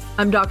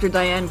 I'm Dr.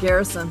 Diane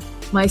Garrison.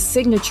 My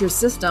signature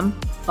system,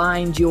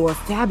 Find Your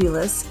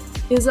Fabulous,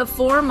 is a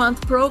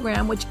 4-month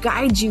program which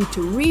guides you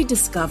to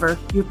rediscover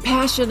your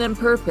passion and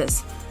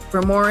purpose.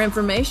 For more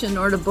information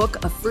or to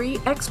book a free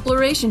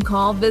exploration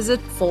call,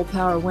 visit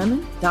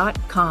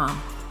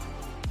FullPowerWomen.com.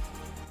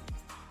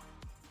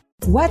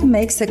 What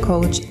makes a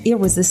coach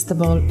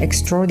irresistible,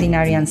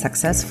 extraordinary, and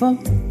successful?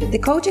 The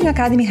Coaching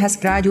Academy has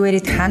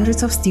graduated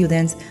hundreds of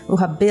students who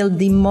have built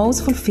the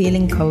most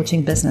fulfilling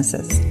coaching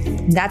businesses.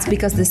 That's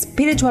because the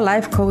Spiritual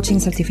Life Coaching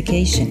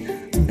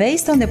certification,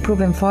 based on the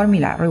proven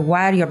formula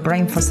Rewire Your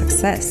Brain for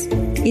Success,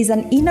 is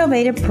an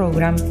innovative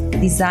program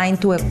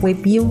designed to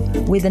equip you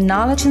with the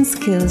knowledge and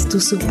skills to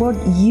support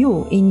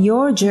you in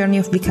your journey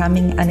of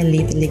becoming an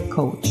elite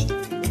coach.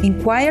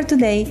 Inquire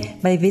today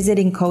by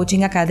visiting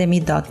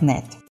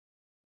coachingacademy.net.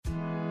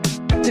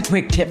 Here's a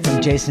quick tip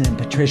from Jason and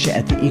Patricia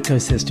at the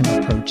Ecosystem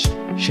Approach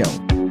Show.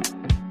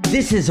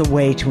 This is a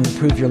way to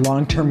improve your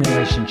long-term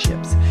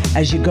relationships.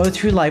 As you go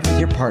through life with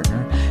your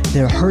partner,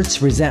 the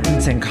hurts,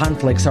 resentments, and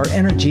conflicts are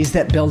energies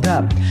that build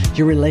up.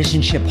 Your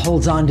relationship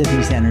holds on to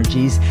these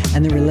energies,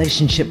 and the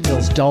relationship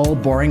feels dull,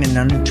 boring, and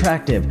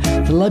unattractive.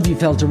 The love you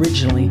felt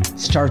originally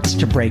starts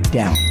to break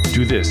down.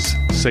 Do this.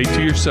 Say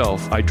to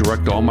yourself, I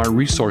direct all my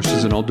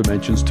resources in all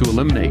dimensions to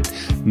eliminate.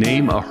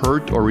 Name a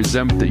hurt or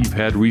resentment that you've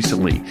had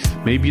recently.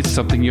 Maybe it's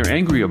something you're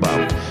angry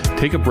about.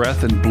 Take a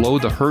breath and blow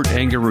the hurt,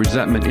 anger, and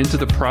resentment into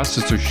the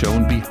processor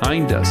shown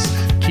behind us.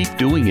 Keep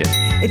doing it.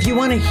 If you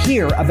want to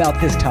hear about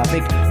this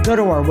topic, go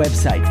to our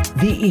website,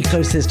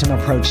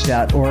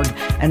 theecosystemapproach.org,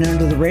 and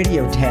under the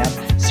radio tab,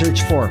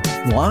 search for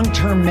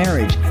Long-Term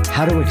Marriage,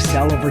 How to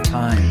Excel Over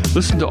Time.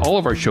 Listen to all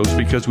of our shows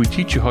because we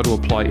teach you how to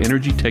apply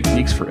energy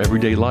techniques for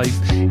everyday life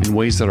in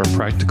ways that are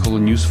practical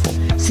and useful.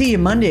 See you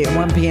Monday at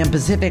 1 p.m.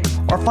 Pacific,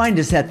 or find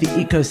us at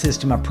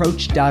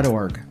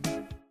theecosystemapproach.org.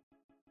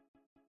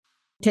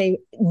 Okay,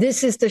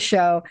 this is the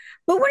show.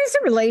 But what is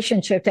the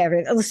relationship to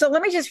everything? So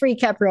let me just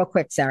recap real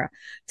quick, Sarah.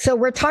 So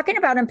we're talking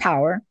about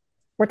empower.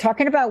 We're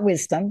talking about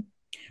wisdom.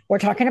 We're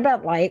talking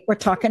about light. We're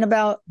talking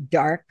about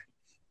dark.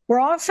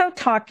 We're also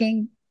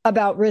talking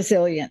about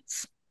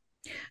resilience.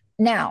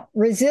 Now,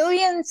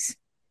 resilience,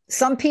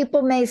 some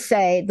people may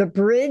say the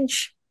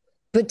bridge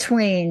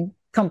between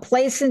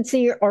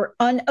complacency or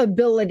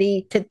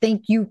inability to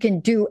think you can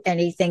do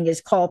anything is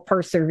called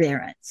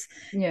perseverance.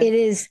 Yeah.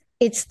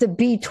 It's the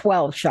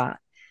B12 shot.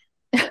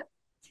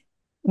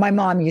 My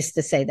mom used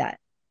to say that.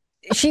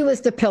 She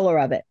was the pillar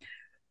of it.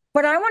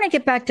 But I want to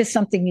get back to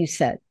something you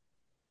said.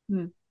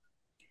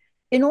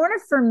 In order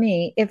for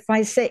me, if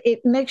I say it,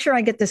 make sure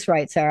I get this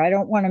right, Sarah. I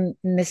don't want to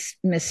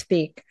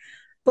misspeak.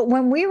 But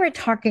when we were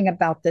talking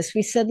about this,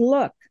 we said,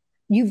 look,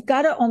 you've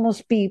got to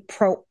almost be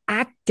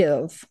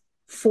proactive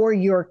for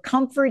your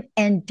comfort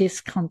and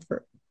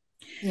discomfort.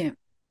 Yeah.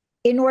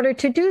 In order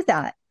to do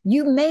that,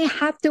 you may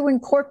have to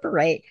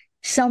incorporate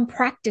some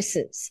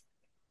practices,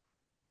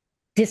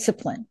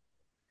 discipline.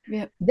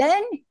 Yeah.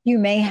 Then you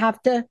may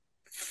have to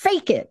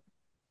fake it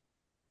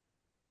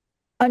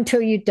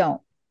until you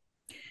don't.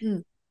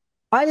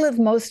 I lived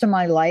most of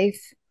my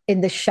life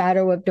in the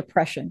shadow of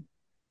depression.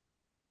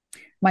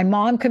 My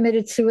mom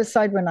committed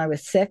suicide when I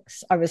was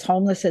 6. I was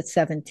homeless at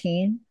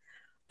 17.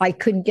 I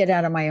couldn't get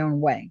out of my own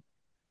way.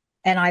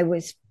 And I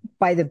was,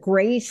 by the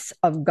grace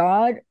of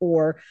God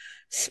or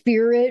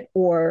spirit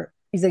or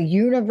the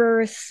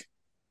universe,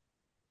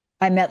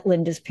 I met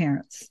Linda's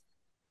parents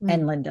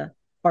and Linda,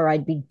 or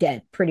I'd be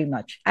dead pretty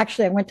much.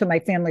 Actually, I went to my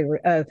family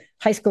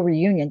high school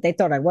reunion. They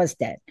thought I was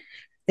dead.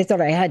 They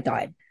thought I had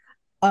died.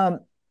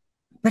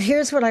 But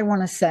here's what I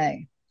want to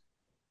say.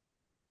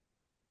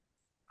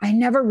 I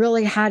never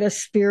really had a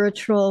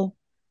spiritual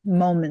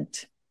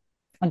moment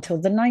until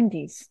the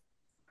 90s.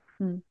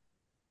 And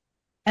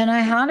I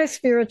had a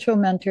spiritual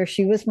mentor.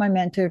 She was my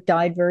mentor,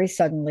 died very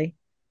suddenly.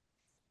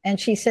 And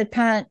she said,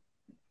 Pat,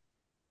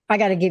 I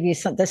got to give you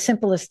the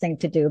simplest thing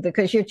to do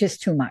because you're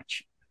just too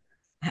much.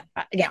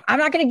 Yeah, I'm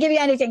not going to give you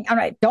anything. All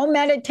right, don't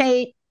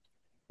meditate,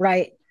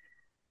 right?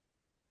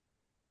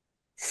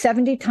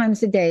 70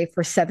 times a day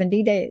for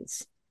 70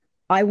 days.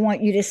 I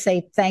want you to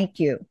say thank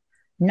you,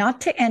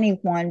 not to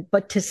anyone,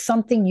 but to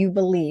something you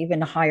believe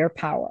in, a higher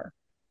power.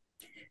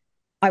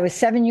 I was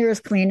 7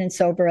 years clean and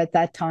sober at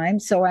that time,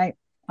 so I'm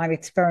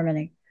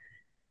experimenting.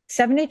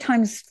 70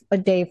 times a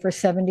day for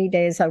 70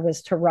 days, I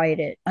was to write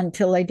it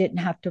until I didn't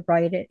have to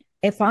write it.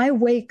 If I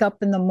wake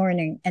up in the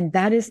morning and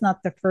that is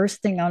not the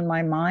first thing on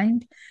my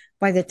mind,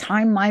 by the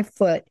time my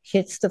foot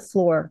hits the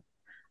floor,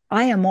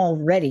 I am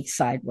already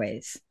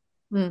sideways.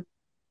 I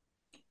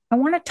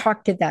want to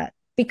talk to that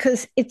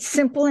because it's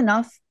simple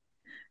enough,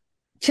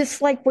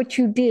 just like what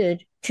you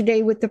did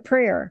today with the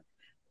prayer.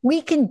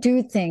 We can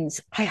do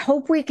things. I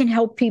hope we can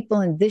help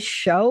people in this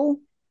show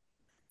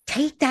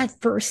take that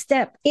first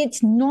step.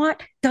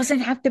 Doesn't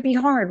have to be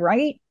hard,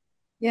 right?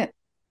 Yeah.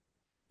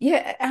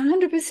 Yeah,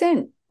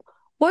 100%.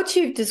 What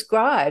you've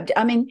described,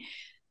 I mean,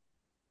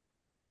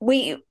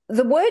 the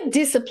word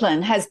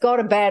discipline has got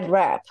a bad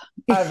rap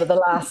over the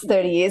last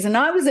 30 years. And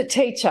I was a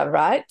teacher,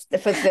 right,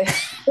 for the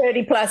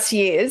 30 plus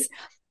years.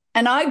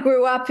 And I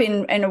grew up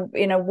in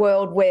a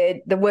world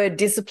where the word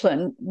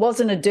discipline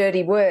wasn't a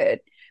dirty word,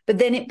 but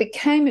then it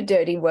became a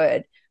dirty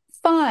word.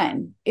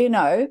 Fine,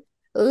 let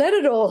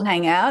it all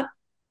hang out,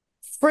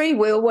 free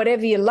will,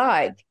 whatever you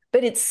like.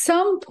 But at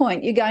some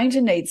point, you're going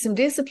to need some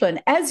discipline.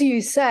 As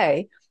you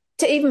say,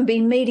 to even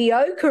be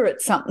mediocre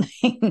at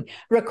something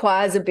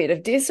requires a bit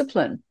of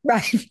discipline.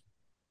 Right.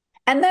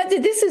 And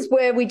this is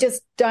where we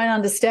just don't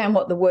understand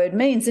what the word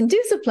means. And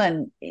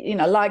discipline,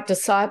 like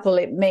disciple,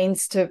 it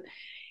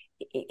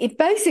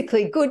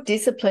basically, good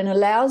discipline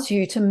allows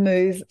you to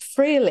move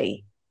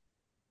freely.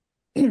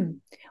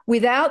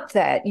 Without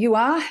that, you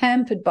are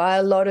hampered by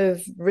a lot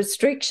of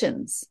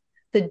restrictions.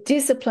 The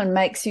discipline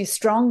makes you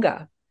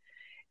stronger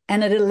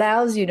and it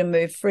allows you to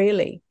move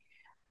freely.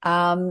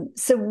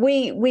 So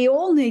we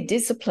all need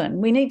discipline.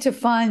 We need to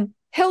find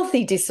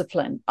healthy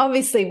discipline.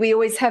 Obviously, we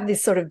always have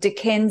this sort of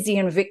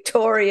Dickensian,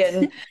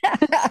 Victorian,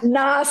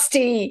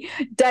 nasty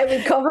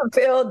David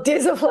Copperfield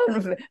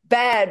discipline,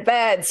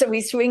 bad. So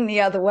we swing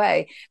the other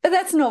way. But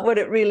that's not what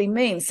it really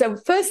means. So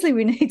firstly,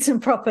 we need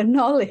some proper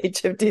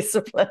knowledge of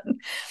discipline.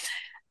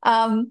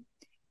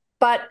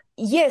 But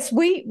yes,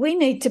 we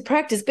need to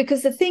practice,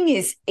 because the thing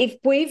is, if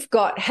we've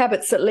got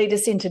habits that lead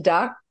us into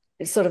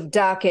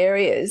dark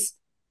areas,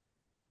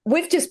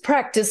 we've just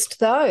practiced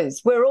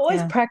those. We're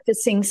always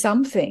practicing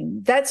something.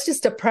 That's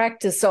just a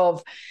practice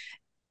of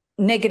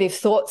negative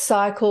thought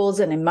cycles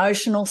and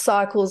emotional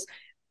cycles,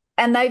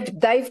 and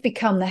they've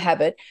become the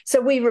habit. So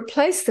we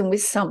replace them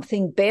with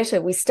something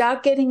better. We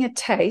start getting a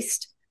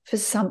taste for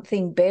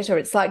something better.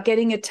 It's like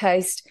getting a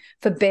taste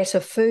for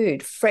better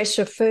food,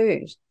 fresher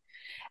food,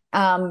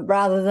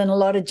 rather than a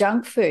lot of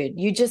junk food.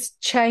 You just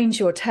change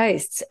your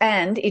tastes,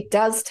 and it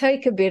does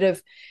take a bit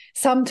of.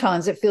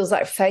 Sometimes it feels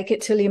like fake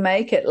it till you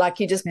make it, like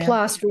you're just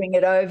plastering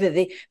it over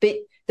but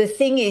the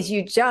thing is,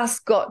 you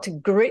just got to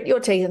grit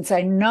your teeth and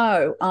say,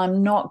 no,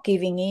 I'm not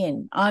giving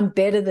in. I'm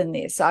better than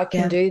this. I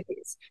can do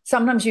this.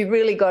 Sometimes you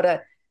really got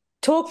to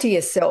talk to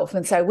yourself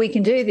and say, we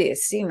can do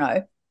this,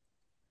 and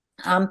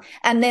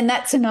then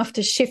that's enough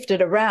to shift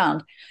it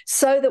around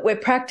so that we're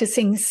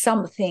practicing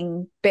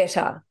something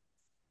better.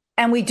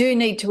 And we do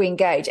need to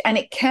engage. And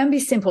it can be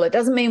simple. It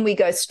doesn't mean we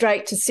go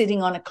straight to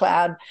sitting on a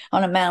cloud,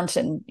 on a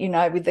mountain,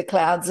 with the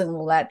clouds and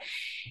all that.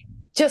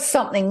 Just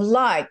something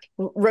like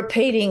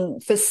repeating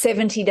for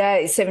 70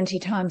 days, 70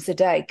 times a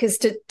day. Because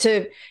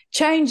to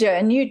change it,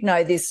 and you'd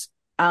know this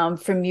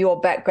from your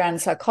background in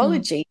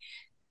psychology,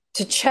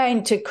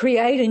 to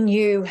create a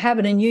new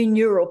habit, a new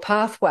neural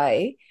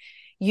pathway,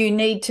 you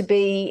need to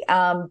be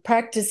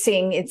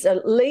practicing. It's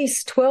at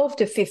least 12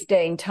 to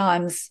 15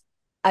 times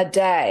a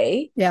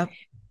day. Yeah.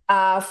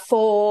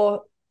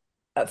 For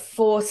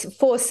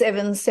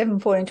 7,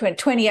 14, 20,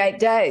 28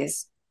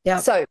 days. Yeah.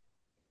 So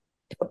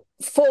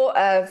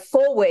for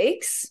 4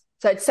 weeks,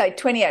 so say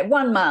 28,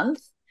 1 month,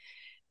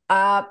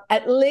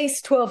 at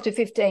least 12 to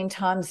 15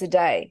 times a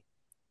day.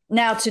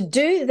 Now, to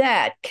do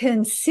that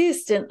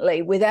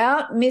consistently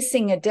without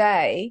missing a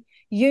day,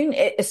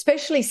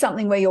 especially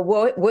something where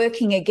you're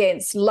working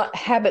against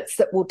habits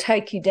that will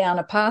take you down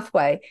a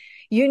pathway,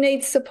 you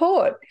need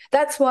support.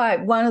 That's why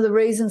one of the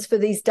reasons for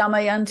these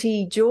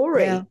Damayanti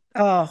jewelry,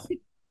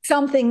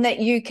 something that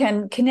you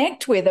can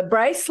connect with, a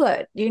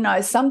bracelet,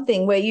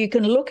 something where you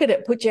can look at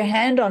it, put your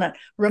hand on it,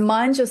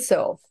 remind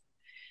yourself.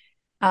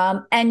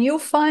 And you'll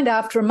find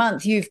after a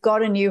month you've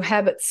got a new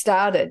habit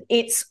started.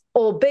 It's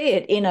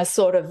albeit in a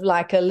sort of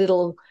like a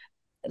little,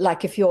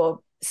 like if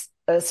you're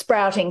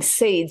sprouting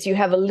seeds, you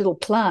have a little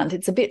plant.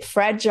 It's a bit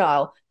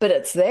fragile, but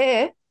it's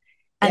there.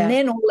 And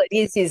then all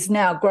it is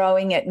now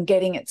growing it and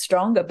getting it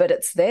stronger, but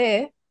it's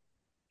there.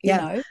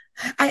 You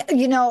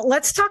know.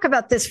 Let's talk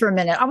about this for a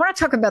minute. I want to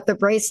talk about the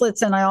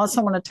bracelets, and I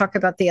also want to talk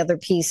about the other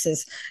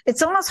pieces.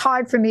 It's almost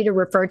hard for me to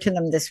refer to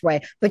them this way,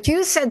 but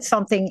you said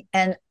something,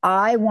 and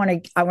I want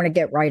to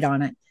get right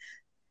on it.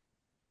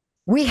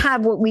 We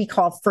have what we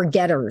call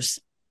forgetters.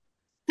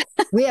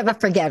 We have a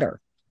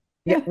forgetter,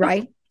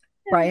 right?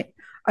 Right.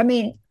 I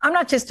mean, I'm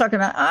not just talking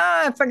about,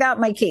 I forgot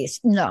my keys.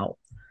 No.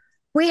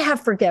 We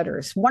have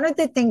forgetters. One of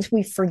the things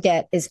we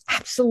forget is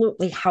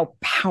absolutely how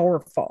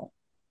powerful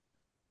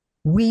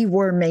we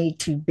were made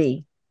to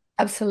be.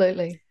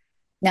 Absolutely.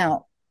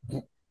 Now,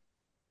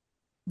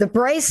 the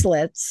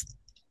bracelets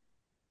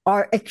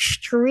are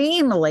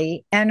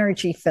extremely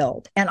energy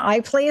filled. And I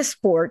play a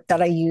sport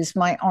that I use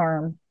my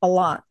arm a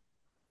lot.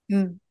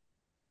 I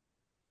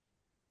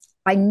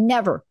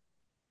never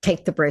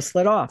take the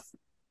bracelet off,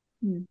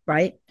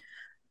 right?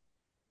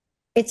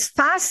 It's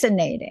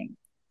fascinating.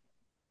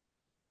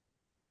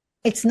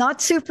 It's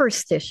not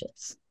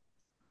superstitious,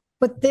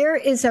 but there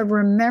is a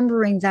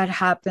remembering that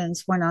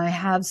happens when I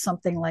have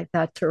something like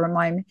that to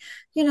remind me.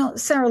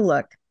 Sarah,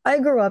 look, I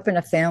grew up in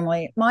a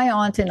family, my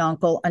aunt and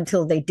uncle,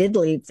 until they did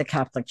leave the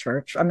Catholic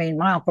Church. I mean,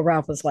 my Uncle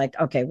Ralph was like,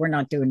 okay, we're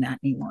not doing that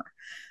anymore.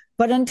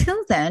 But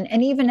until then,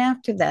 and even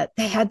after that,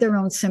 they had their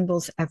own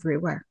symbols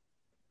everywhere.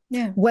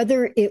 Yeah.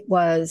 Whether it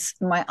was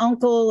my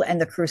uncle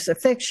and the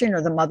crucifixion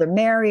or the Mother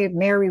Mary.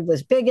 Mary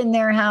was big in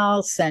their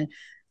house, and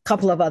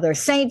couple of other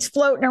saints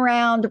floating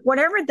around,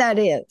 whatever that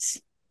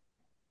is.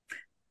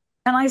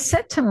 And I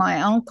said to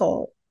my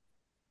uncle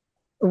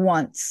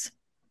once,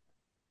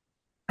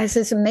 I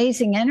said, "It's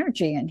amazing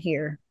energy in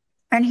here."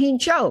 And he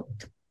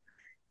joked.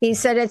 He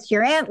said, "It's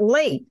your Aunt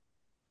Lee.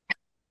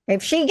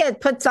 If she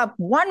puts up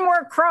one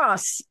more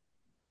cross,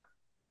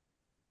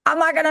 I'm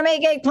not going to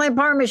make eggplant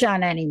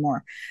parmesan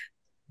anymore.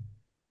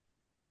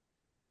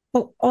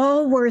 But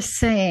all we're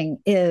saying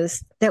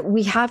is that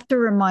we have to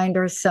remind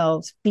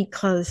ourselves,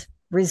 because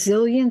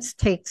resilience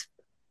takes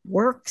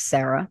work,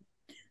 Sarah.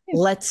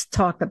 Let's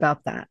talk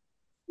about that.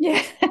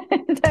 Yeah,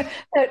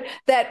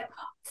 that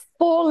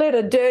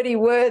four-letter dirty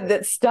word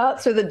that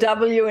starts with a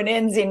W and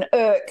ends in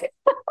irk.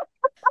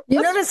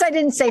 You notice I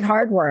didn't say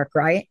hard work,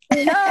 right?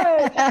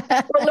 No.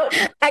 Well, look,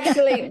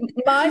 actually,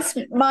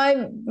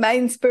 my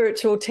main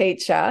spiritual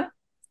teacher,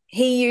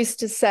 he used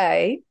to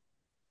say,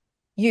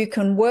 you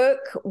can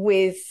work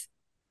with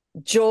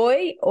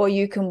joy or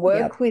you can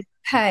work with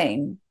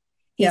pain.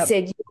 He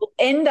said, you'll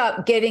end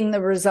up getting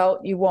the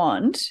result you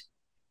want,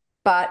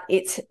 but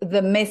it's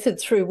the method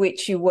through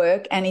which you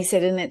work. And he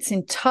said, and it's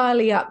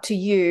entirely up to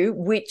you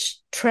which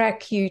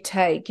track you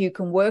take. You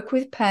can work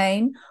with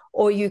pain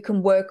or you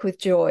can work with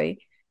joy.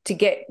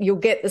 You'll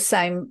get the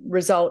same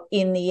result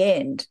in the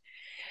end.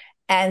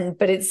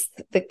 But it's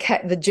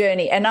the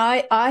journey. And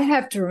I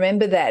have to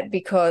remember that,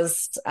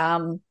 because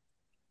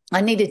I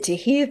needed to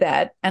hear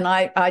that. And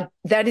I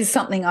that is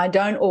something I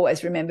don't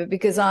always remember,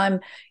 because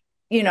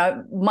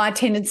my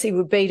tendency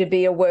would be to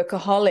be a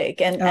workaholic,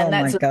 and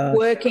that's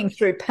working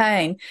through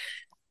pain.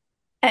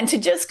 And to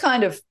just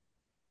kind of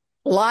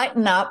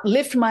lighten up,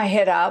 lift my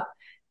head up,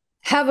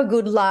 have a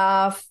good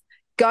laugh,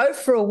 go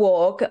for a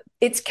walk.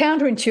 It's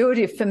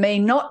counterintuitive for me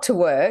not to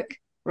work,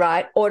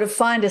 right, or to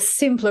find a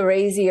simpler,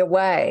 easier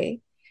way.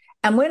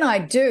 And when I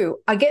do,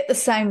 I get the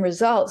same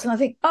results. And I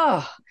think,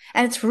 and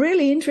it's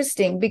really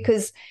interesting,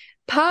 because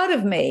part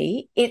of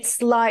me,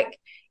 it's like,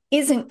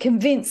 isn't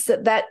convinced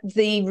that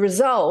the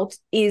result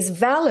is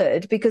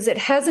valid, because it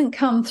hasn't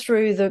come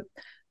through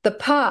the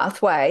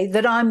pathway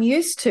that I'm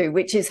used to,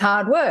 which is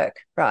hard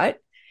work, right?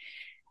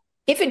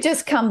 If it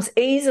just comes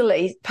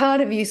easily,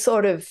 part of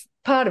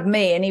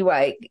me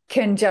anyway,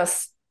 can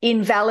just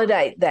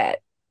invalidate that,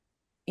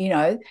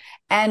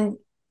 and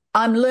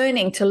I'm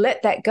learning to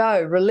let that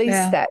go, release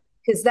that,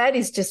 because that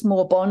is just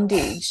more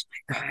bondage.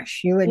 Oh my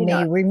gosh, you and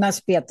me, we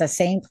must be at the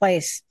same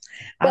place.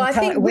 Well, I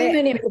think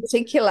women in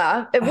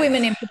particular,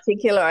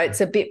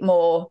 it's a bit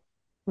more,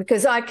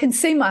 because I can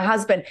see my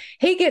husband,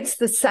 he gets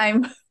the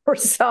same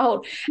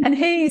result, and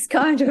he's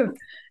kind of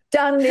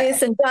done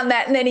this and done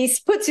that, and then he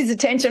puts his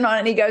attention on it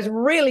and he goes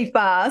really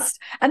fast,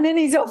 and then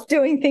he's off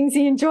doing things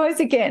he enjoys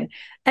again,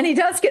 and he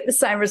does get the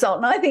same result.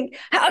 And I think,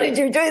 how did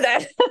you do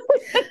that?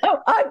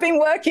 I've been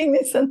working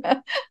this and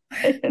that.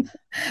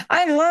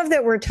 I love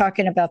that we're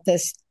talking about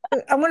this.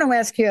 I want to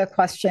ask you a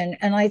question,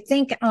 and I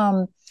think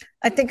I'm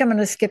going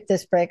to skip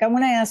this break. I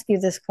want to ask you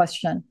this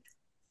question.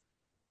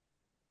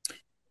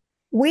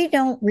 We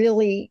don't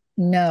really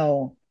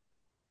know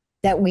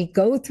that we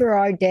go through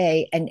our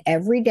day, and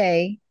every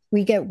day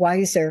we get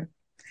wiser,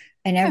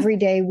 and every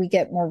day we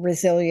get more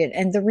resilient.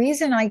 And the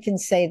reason I can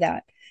say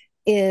that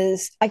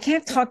is I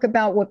can't talk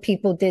about what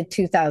people did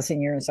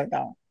 2,000 years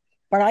ago,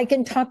 but I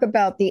can talk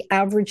about the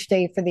average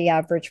day for the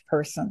average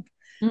person.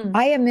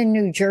 I am in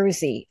New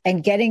Jersey,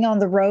 and getting on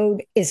the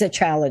road is a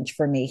challenge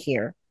for me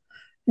here.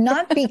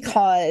 Not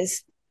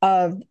because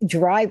of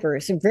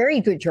drivers,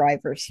 very good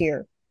drivers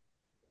here.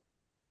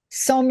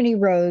 So many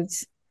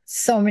roads,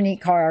 so many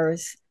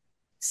cars,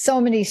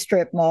 so many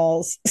strip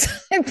malls.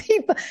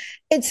 People,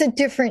 it's a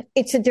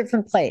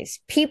different place.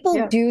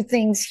 People do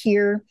things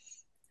here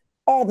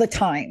all the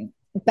time.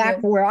 Back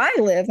where I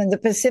live in the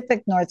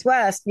Pacific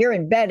Northwest, you're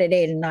in bed at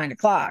 8 and 9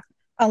 o'clock,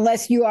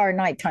 unless you are a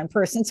nighttime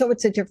person. So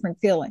it's a different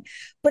feeling.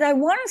 But I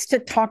want us to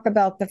talk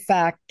about the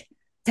fact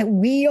that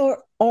we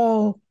are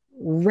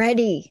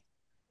already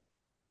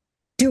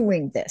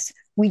doing this.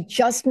 We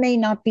just may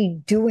not be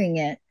doing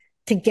it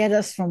to get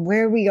us from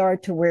where we are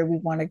to where we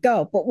want to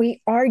go, but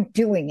we are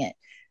doing it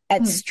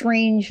at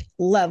strange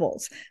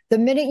levels. The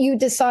minute you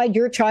decide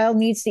your child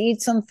needs to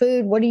eat some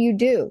food, what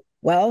do?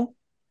 Well,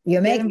 you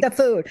make the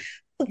food.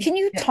 But can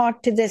you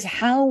talk to this,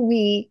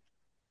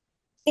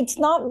 it's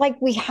not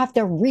like we have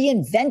to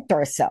reinvent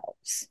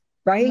ourselves,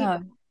 right? No.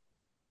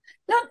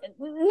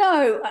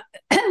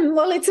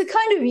 Well, it's a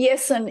kind of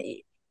yes,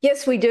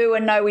 we do,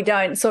 and no, we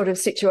don't sort of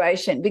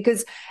situation,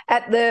 because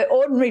at the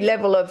ordinary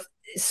level of,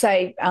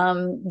 say,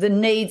 the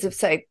needs of,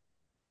 say,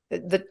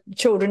 the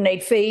children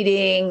need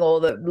feeding, or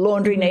the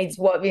laundry needs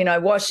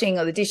washing,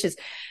 or the dishes.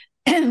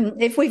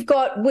 If we've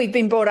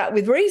been brought up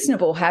with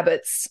reasonable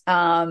habits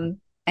and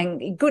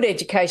good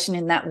education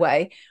in that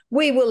way,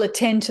 we will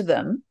attend to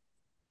them.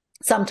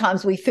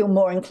 Sometimes we feel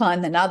more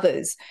inclined than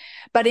others.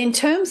 But in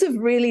terms of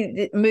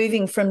really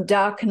moving from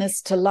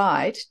darkness to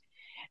light,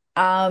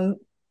 there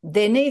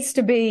needs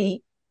to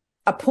be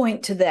a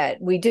point to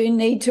that. We do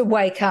need to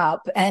wake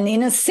up. And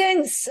in a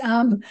sense,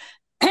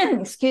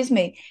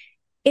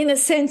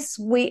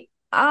 we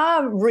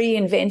are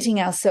reinventing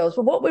ourselves.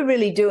 But what we're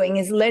really doing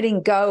is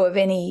letting go of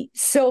any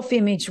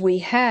self-image we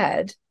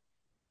had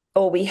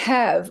or we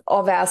have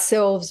of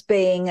ourselves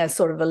being a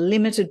sort of a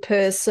limited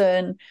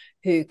person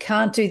who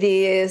can't do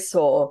this,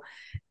 or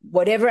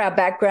whatever our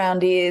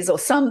background is, or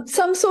some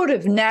sort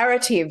of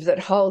narrative that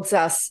holds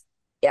us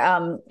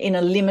in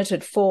a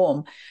limited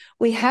form.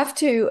 We have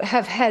to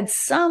have had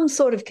some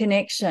sort of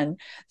connection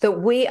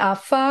that we are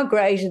far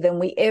greater than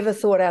we ever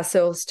thought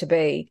ourselves to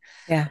be.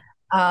 Yeah.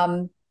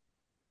 And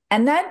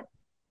that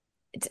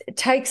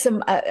takes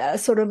a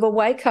sort of a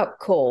wake-up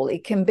call.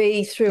 It can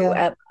be through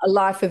a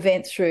life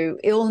event, through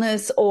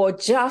illness, or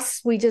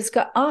we just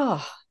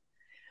go,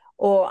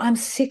 or I'm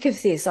sick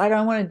of this. I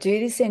don't want to do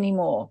this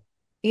anymore.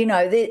 You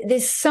know,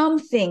 there's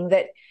something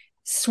that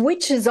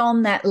switches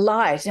on that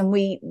light, and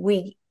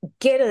we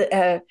get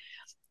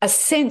a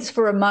sense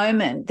for a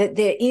moment that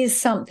there is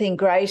something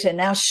greater.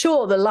 Now,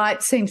 sure, the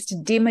light seems to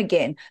dim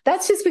again.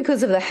 That's just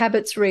because of the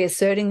habits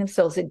reasserting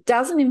themselves. It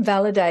doesn't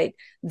invalidate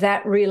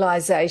that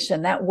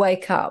realization, that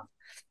wake up.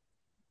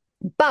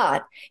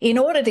 But in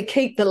order to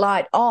keep the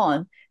light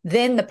on,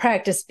 then the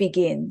practice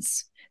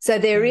begins. So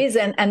there is,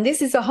 and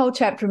this is a whole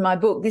chapter in my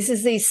book, this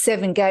is these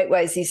 7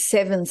 gateways, these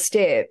 7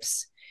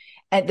 steps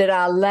that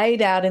are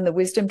laid out in the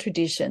wisdom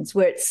traditions,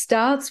 where it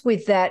starts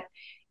with that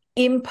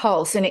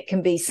impulse, and it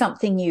can be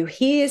something you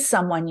hear,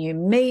 someone you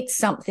meet,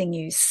 something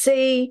you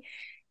see.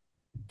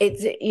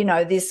 It's, you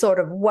know, this sort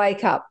of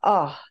wake up,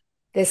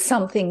 there's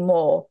something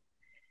more,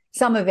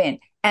 some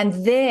event.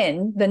 And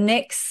then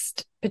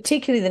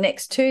particularly the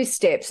next 2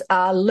 steps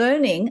are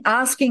learning,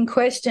 asking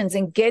questions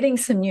and getting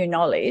some new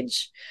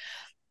knowledge.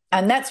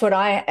 And that's what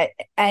I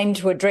aim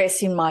to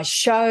address in my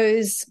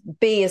shows,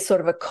 be a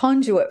sort of a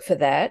conduit for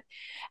that.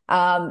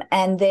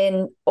 And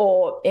then,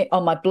 or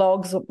on my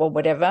blogs or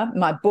whatever,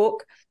 my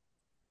book.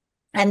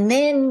 And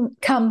then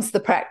comes the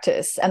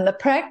practice, and the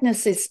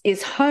practice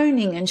is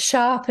honing and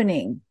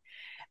sharpening.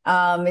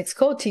 It's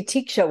called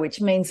titiksha, which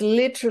means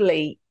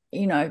literally,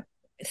 you know,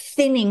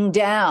 thinning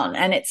down,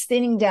 and it's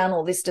thinning down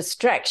all this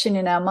distraction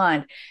in our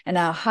mind and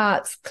our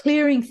hearts,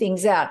 clearing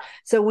things out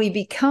so we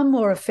become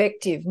more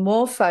effective,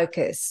 more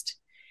focused,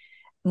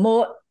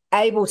 more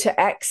able to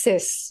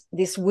access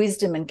this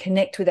wisdom and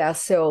connect with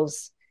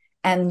ourselves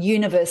and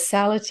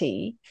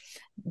universality,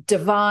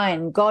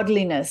 divine,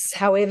 godliness,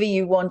 however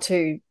you want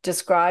to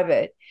describe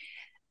it.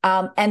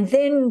 And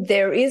then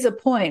there is a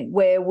point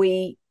where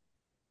we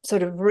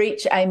sort of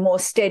reach a more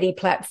steady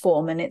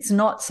platform, and it's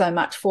not so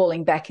much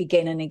falling back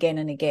again and again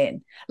and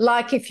again.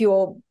 Like if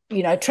you're,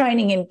 you know,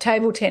 training in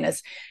table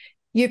tennis,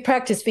 you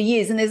practice for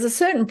years, and there's a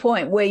certain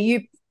point where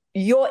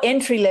your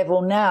entry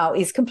level now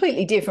is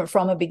completely different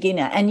from a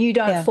beginner, and you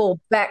don't fall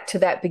back to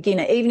that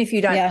beginner. Even if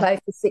you don't play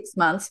for 6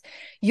 months,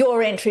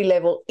 your entry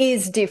level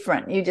is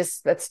different.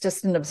 That's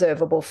just an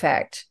observable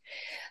fact.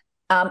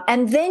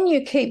 And then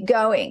you keep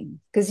going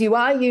because you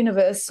are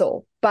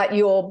universal, but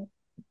your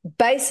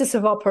basis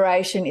of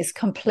operation is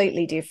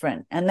completely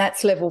different, and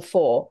that's level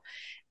 4.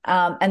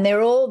 And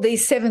they're all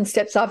these 7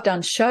 steps. I've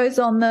done shows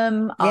on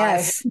them.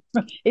 Yes.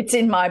 It's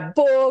in my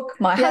book.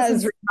 My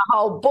husband's written a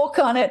whole book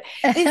on it.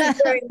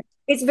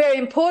 It's very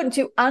important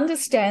to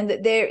understand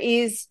that there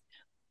is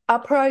a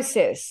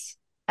process,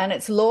 and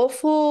it's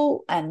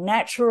lawful and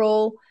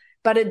natural,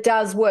 but it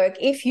does work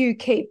if you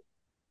keep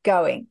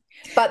going.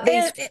 But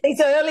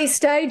these early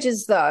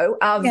stages, though,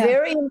 are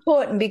very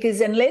important, because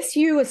unless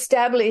you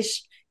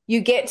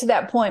get to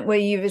that point where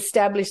you've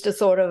established a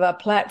sort of a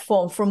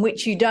platform from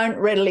which you don't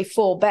readily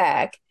fall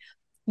back,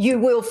 you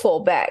will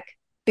fall back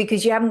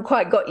because you haven't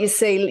quite got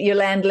your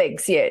land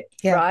legs yet,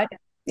 right?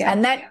 Yeah.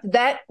 And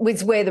that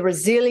was where the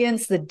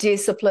resilience, the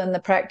discipline, the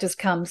practice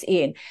comes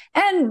in.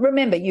 And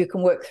remember, you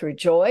can work through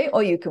joy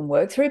or you can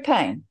work through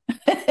pain.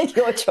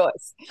 Your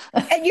choice.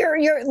 And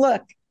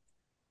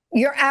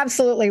you're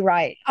absolutely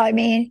right. I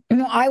mean,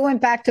 I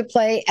went back to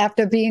play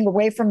after being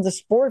away from the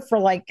sport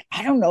for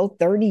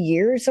 30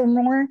 years or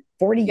more,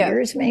 40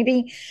 years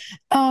maybe.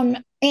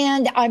 And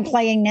I'm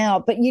playing now.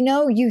 But,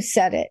 you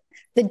said it.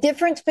 The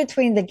difference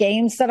between the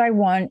games that I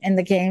won and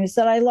the games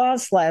that I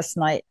lost last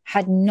night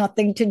had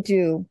nothing to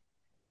do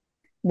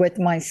with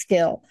my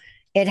skill.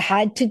 It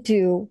had to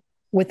do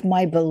with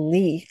my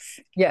belief.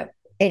 Yeah.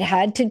 It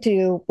had to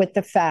do with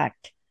the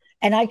fact.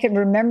 And I can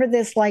remember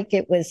this like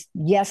it was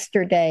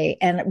yesterday,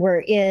 and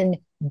we're in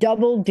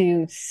double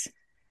deuce.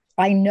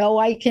 I know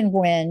I can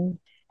win.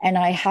 And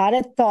I had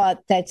a thought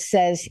that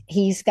says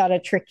he's got a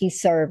tricky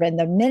serve. And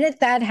the minute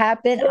that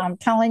happened, I'm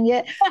telling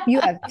you, you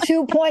have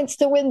 2 points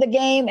to win the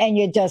game, and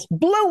you just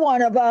blew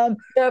one of them.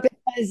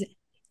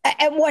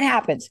 And what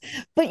happens?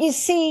 But you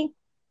see,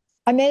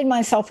 I made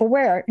myself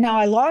aware. Now,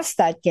 I lost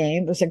that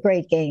game. It was a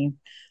great game.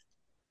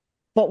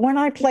 But when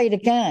I played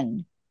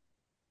again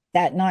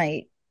that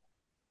night,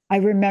 I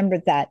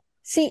remembered that.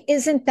 See,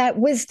 isn't that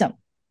wisdom?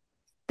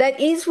 That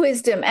is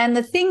wisdom. And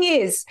the thing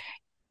is,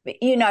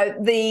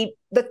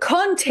 the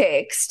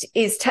context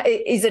is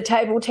a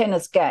table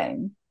tennis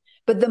game,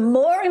 but the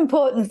more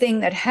important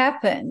thing that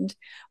happened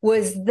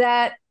was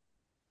that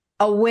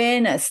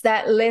awareness,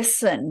 that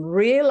lesson,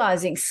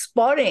 realizing,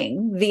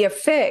 spotting the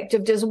effect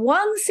of just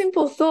one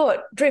simple thought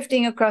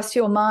drifting across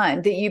your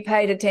mind that you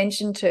paid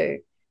attention to.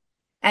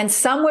 And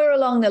somewhere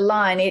along the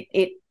line,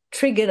 it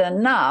triggered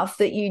enough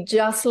that you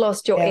just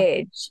lost your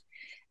edge.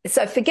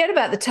 So forget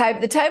about the table.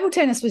 The table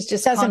tennis was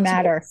just doesn't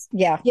context. matter.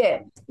 Yeah.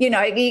 Yeah. You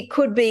know, it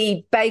could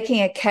be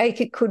baking a cake.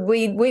 It could,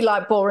 we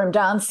like ballroom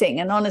dancing.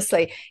 And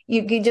honestly,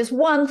 you just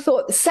one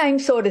thought, the same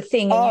sort of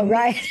thing. And you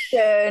right.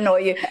 turn or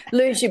you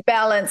lose your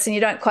balance and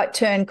you don't quite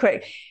turn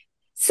correct.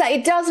 So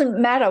it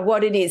doesn't matter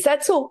what it is.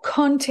 That's all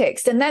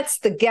context. And that's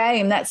the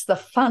game. That's the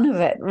fun of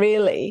it,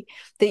 really,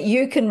 that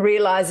you can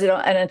realize it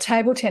in a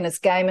table tennis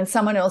game and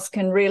someone else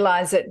can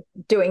realize it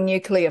doing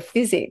nuclear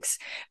physics,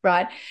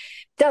 right?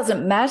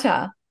 Doesn't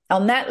matter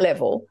on that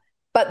level.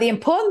 But the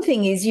important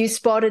thing is you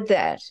spotted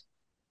that,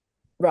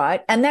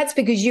 right? And that's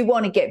because you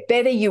want to get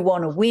better, you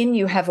want to win,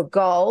 you have a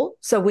goal.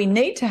 So we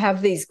need to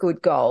have these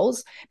good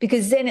goals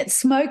because then it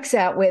smokes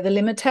out where the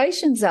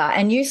limitations are.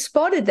 And you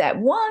spotted that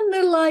one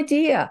little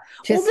idea.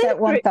 Just that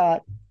one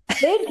thought.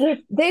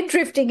 They're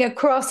drifting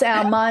across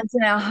our minds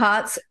and our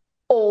hearts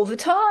all the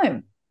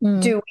time.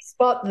 Do we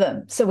spot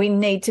them? So we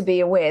need to be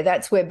aware.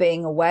 That's where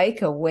being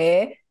awake,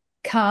 aware,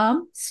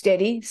 calm,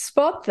 steady,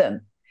 spot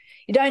them.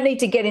 You don't need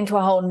to get into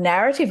a whole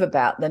narrative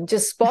about them.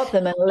 Just spot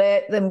them and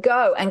let them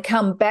go and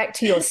come back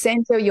to your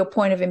center, your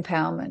point of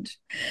empowerment.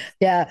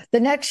 Yeah.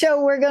 The next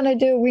show we're going to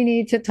do, we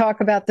need to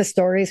talk about the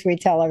stories we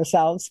tell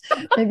ourselves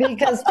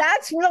because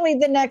that's really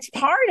the next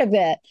part of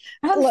it.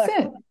 100%.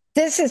 Look,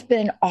 this has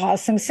been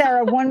awesome.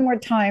 Sarah, one more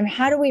time,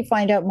 how do we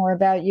find out more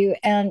about you?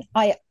 And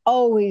I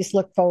always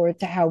look forward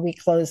to how we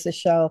close the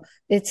show.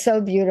 It's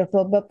so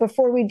beautiful. But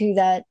before we do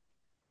that,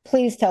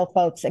 please tell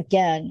folks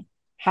again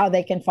how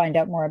they can find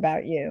out more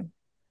about you.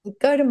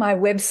 Go to my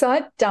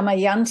website,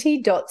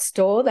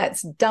 damayanti.store.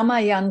 That's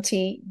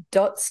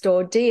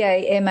damayanti.store,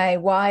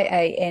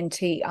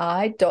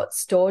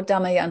 DAMAYANTI.store,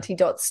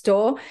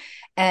 damayanti.store.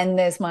 And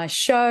there's my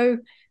show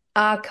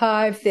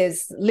archive.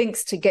 There's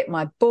links to get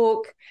my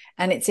book,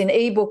 and it's in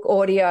ebook,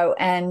 audio,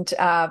 and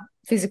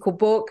physical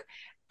book.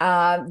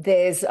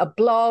 There's a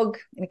blog,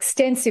 an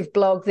extensive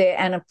blog there,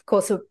 and of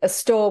course a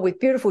store with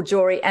beautiful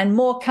jewelry and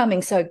more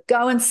coming. So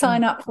go and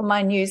sign up for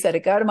my newsletter.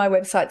 Go to my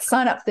website,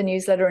 sign up for the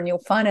newsletter, and you'll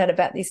find out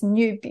about this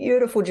new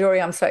beautiful jewelry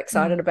I'm so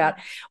excited about,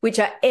 which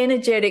are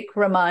energetic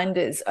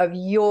reminders of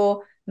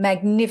your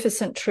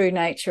magnificent true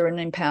nature and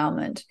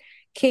empowerment.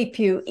 Keep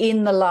you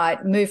in the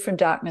light, move from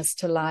darkness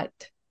to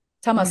light.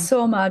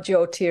 Tamasoma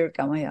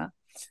Jyotirgamaya.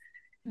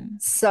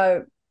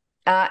 So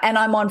and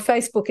I'm on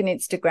Facebook and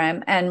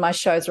Instagram, and my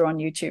shows are on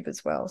YouTube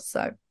as well.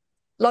 So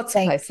lots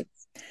of places.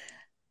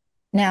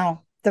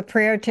 Now, the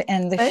prayer to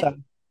end the show.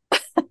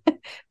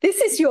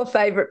 This is your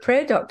favorite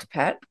prayer, Dr.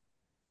 Pat.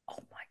 Oh,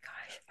 my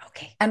gosh.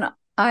 Okay. And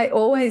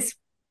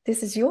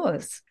this is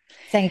yours.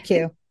 Thank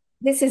you.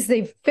 This is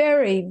the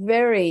very,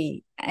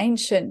 very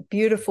ancient,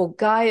 beautiful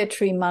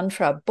Gayatri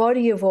mantra,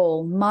 body of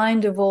all,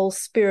 mind of all,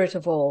 spirit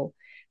of all.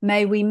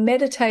 May we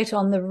meditate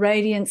on the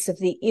radiance of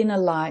the inner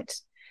light.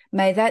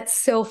 May that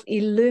self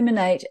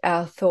illuminate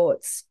our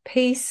thoughts.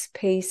 Peace,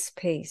 peace,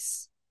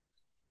 peace.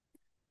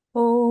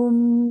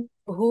 Om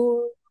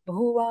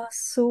Bhuvah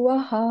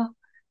Swaha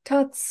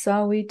Tat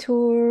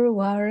Savitur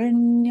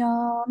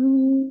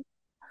Varenyam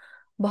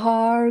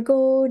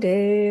Bhargo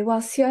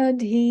Devasya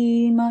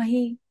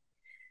Dhimahi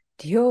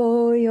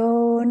Dhyo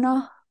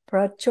Yona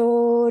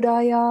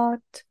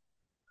Prachodayat.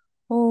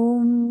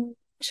 Om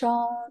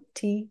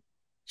Shanti,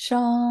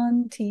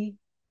 Shanti,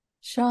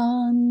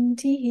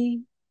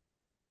 Shanti.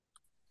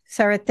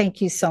 Sarah,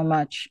 thank you so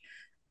much.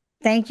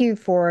 Thank you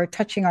for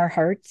touching our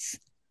hearts.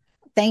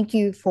 Thank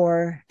you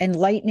for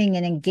enlightening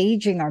and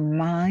engaging our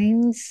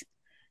minds.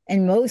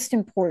 And most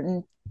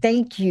important,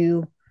 thank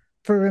you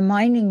for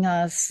reminding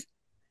us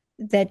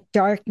that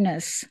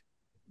darkness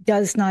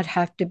does not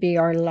have to be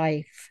our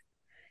life.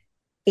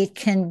 It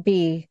can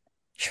be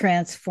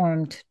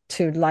transformed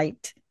to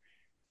light.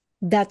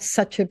 That's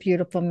such a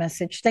beautiful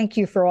message. Thank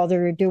you for all that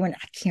you're doing.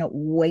 I can't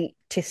wait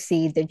to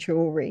see the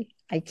jewelry.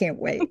 I can't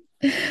wait.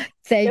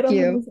 Thank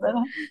you.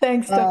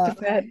 Thanks, Dr.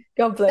 Pat.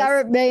 God bless.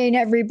 Sarah Main,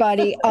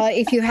 everybody.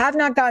 If you have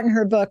not gotten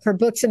her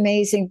book's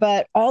amazing,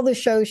 but all the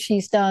shows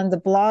she's done, the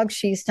blogs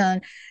she's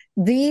done,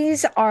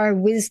 these are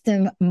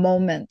wisdom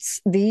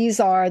moments. These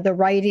are the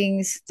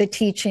writings, the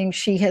teachings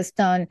she has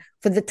done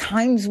for the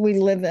times we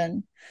live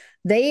in.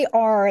 They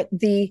are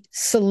the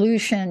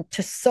solution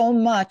to so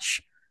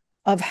much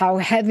of how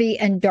heavy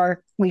and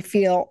dark we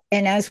feel.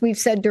 And as we've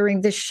said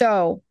during this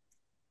show,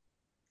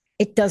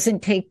 it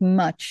doesn't take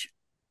much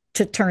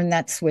to turn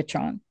that switch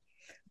on.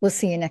 We'll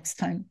see you next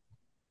time.